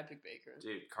injury? Yeah, I pick Baker.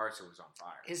 Dude, Carson was on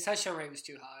fire. His touchdown rate was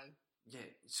too high. Yeah,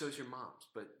 so's your mom's.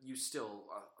 But you still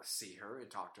see her and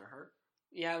talk to her.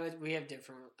 Yeah, but we have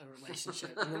different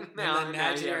relationship. And the No,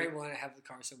 imaginary yeah. one, I have the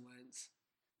Carson Wentz.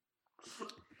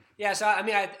 Yeah, so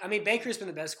I mean, Baker's been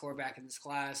the best quarterback in this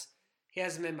class. He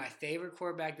hasn't been my favorite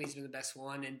quarterback, but he's been the best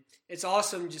one. And it's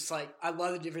awesome. Just like I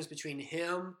love the difference between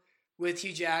him with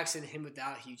Hugh Jackson, and him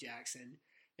without Hugh Jackson.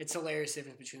 It's a hilarious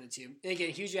difference between the two. And again,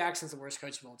 Hugh Jackson's the worst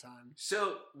coach of all time.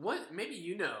 So, what? Maybe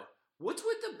you know. What's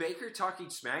with the Baker talking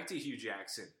smack to Hugh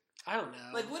Jackson? I don't know.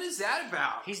 Like, what is that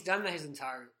about? He's done that his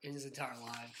entire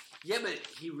life. Yeah, but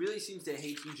he really seems to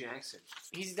hate Hugh Jackson.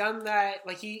 He's done that.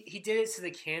 Like he did it to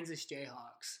the Kansas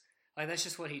Jayhawks. Like that's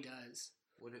just what he does.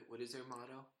 What is their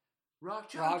motto?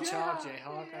 Rock, Rock, Jayhawk. chalk,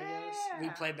 Jayhawk. I guess we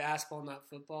play basketball, not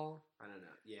football. I don't know.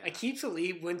 Yeah. Aqib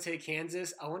Talib went to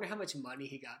Kansas. I wonder how much money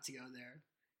he got to go there.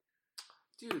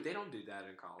 Dude, they don't do that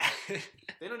in college.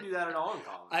 They don't do that at all in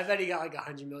college. I bet he got like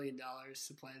 $100 million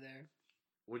to play there.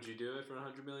 Would you do it for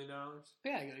 $100 million?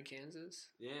 Yeah, I go to Kansas.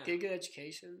 Yeah. Get a good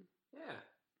education.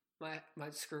 Yeah.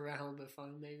 Might screw around a little bit of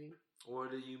fun, maybe.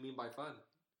 What do you mean by fun?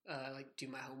 Like do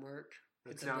my homework.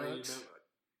 That's hit the not what you books. meant.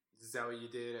 Is that what you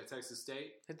did at Texas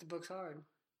State? Hit the books hard.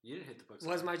 You didn't hit the books.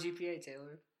 What's hard. my GPA,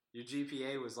 Taylor? Your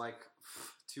GPA was like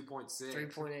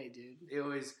 2.6. 3.8, dude. It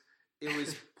was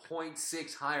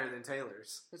 0.6 higher than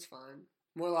Taylor's. That's fine.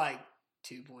 More like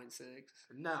 2.6.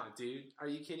 No, dude. Are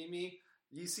you kidding me?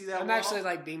 You see that I'm wall? actually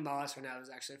like being boss right now. It was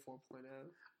actually 4.0.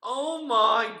 Oh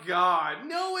my god.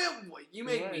 No, you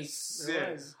make It me was. sick.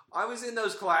 It was. I was in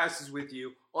those classes with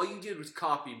you. All you did was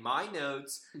copy my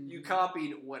notes. You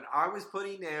copied what I was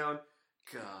putting down.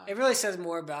 God. It really says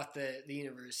more about the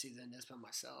university than just about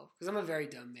myself because I'm a very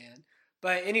dumb man.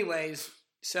 But anyways,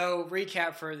 so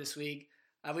recap for this week.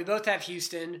 We both have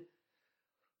Houston.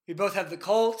 We both have the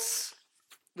Colts.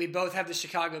 We both have the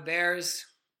Chicago Bears.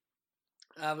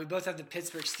 We both have the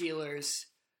Pittsburgh Steelers.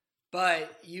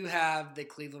 But you have the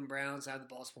Cleveland Browns. I have the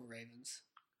Baltimore Ravens.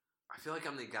 I feel like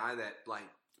I'm the guy that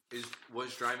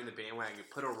was driving the bandwagon,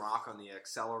 put a rock on the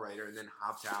accelerator, and then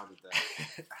hopped out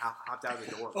of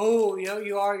the door. Oh,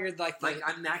 you are. You're like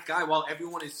I'm that guy while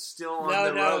everyone is still on No,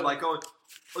 the road, like going,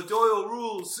 Doyle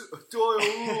rules, Doyle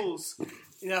rules.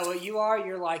 You know what you are?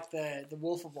 You're like the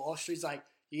Wolf of Wall Street. It's like,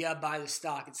 you gotta buy the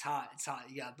stock. It's hot.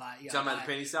 You gotta buy it. You gotta Talking about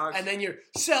the penny stocks? And then you're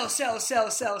sell.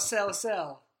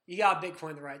 You got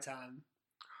Bitcoin at the right time.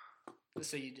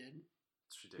 That's what you did.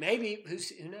 It's ridiculous. Maybe.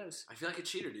 Who knows? I feel like a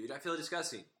cheater, dude. I feel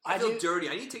disgusting. I I feel do- dirty.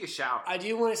 I need to take a shower. I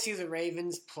do want to see the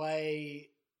Ravens play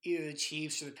either the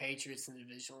Chiefs or the Patriots in the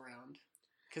divisional round.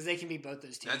 Because they can beat both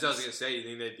those teams. That's what I was going to say. You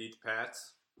think they'd beat the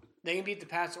Pats? They can beat the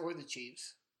Pats or the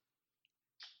Chiefs.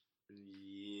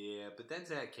 Yeah, but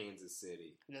that's at Kansas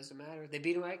City. It doesn't matter. They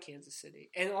beat them at Kansas City.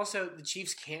 And also, the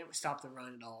Chiefs can't stop the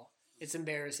run at all. It's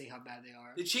embarrassing how bad they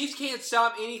are. The Chiefs can't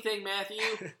stop anything,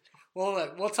 Matthew. Well,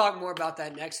 look, we'll talk more about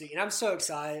that next week. And I'm so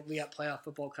excited. We got playoff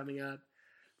football coming up.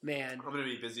 Man. I'm going to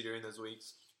be busy during those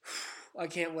weeks. I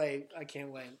can't wait.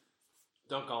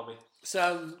 Don't call me.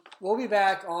 So we'll be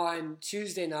back on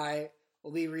Tuesday night.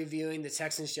 We'll be reviewing the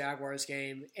Texans-Jaguars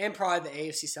game and probably the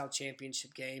AFC South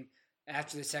Championship game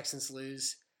after the Texans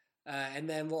lose. And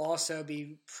then we'll also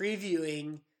be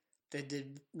previewing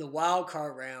the wild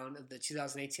card round of the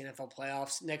 2018 NFL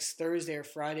playoffs next Thursday or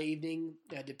Friday evening,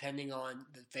 depending on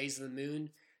the phase of the moon.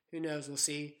 Who knows? We'll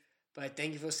see. But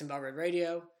thank you for listening to About Red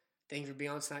Radio. Thank you for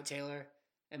being on tonight, Taylor.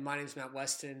 And my name is Matt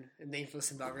Weston. And thank you for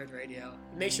listening to About Red Radio.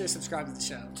 And make sure to subscribe to the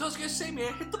show. So I was going to say,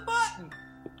 man, hit the button.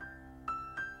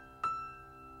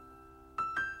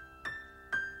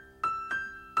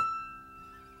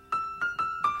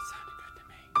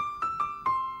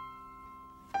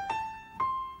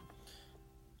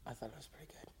 I thought it was pretty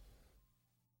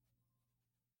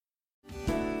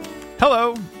good.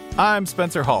 Hello, I'm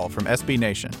Spencer Hall from SB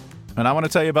Nation, and I want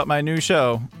to tell you about my new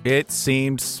show, It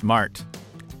Seemed Smart.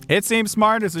 It Seemed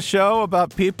Smart is a show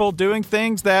about people doing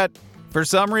things that, for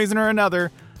some reason or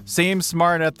another, seem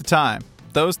smart at the time.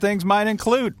 Those things might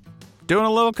include doing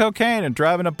a little cocaine and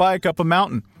driving a bike up a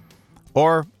mountain.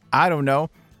 Or, I don't know,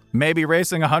 maybe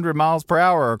racing 100 miles per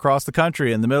hour across the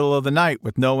country in the middle of the night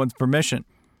with no one's permission.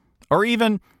 Or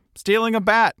even stealing a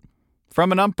bat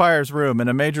from an umpire's room in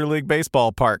a Major League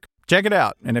Baseball park. Check it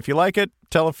out, and if you like it,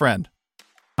 tell a friend.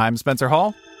 I'm Spencer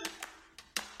Hall.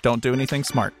 Don't do anything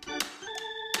smart.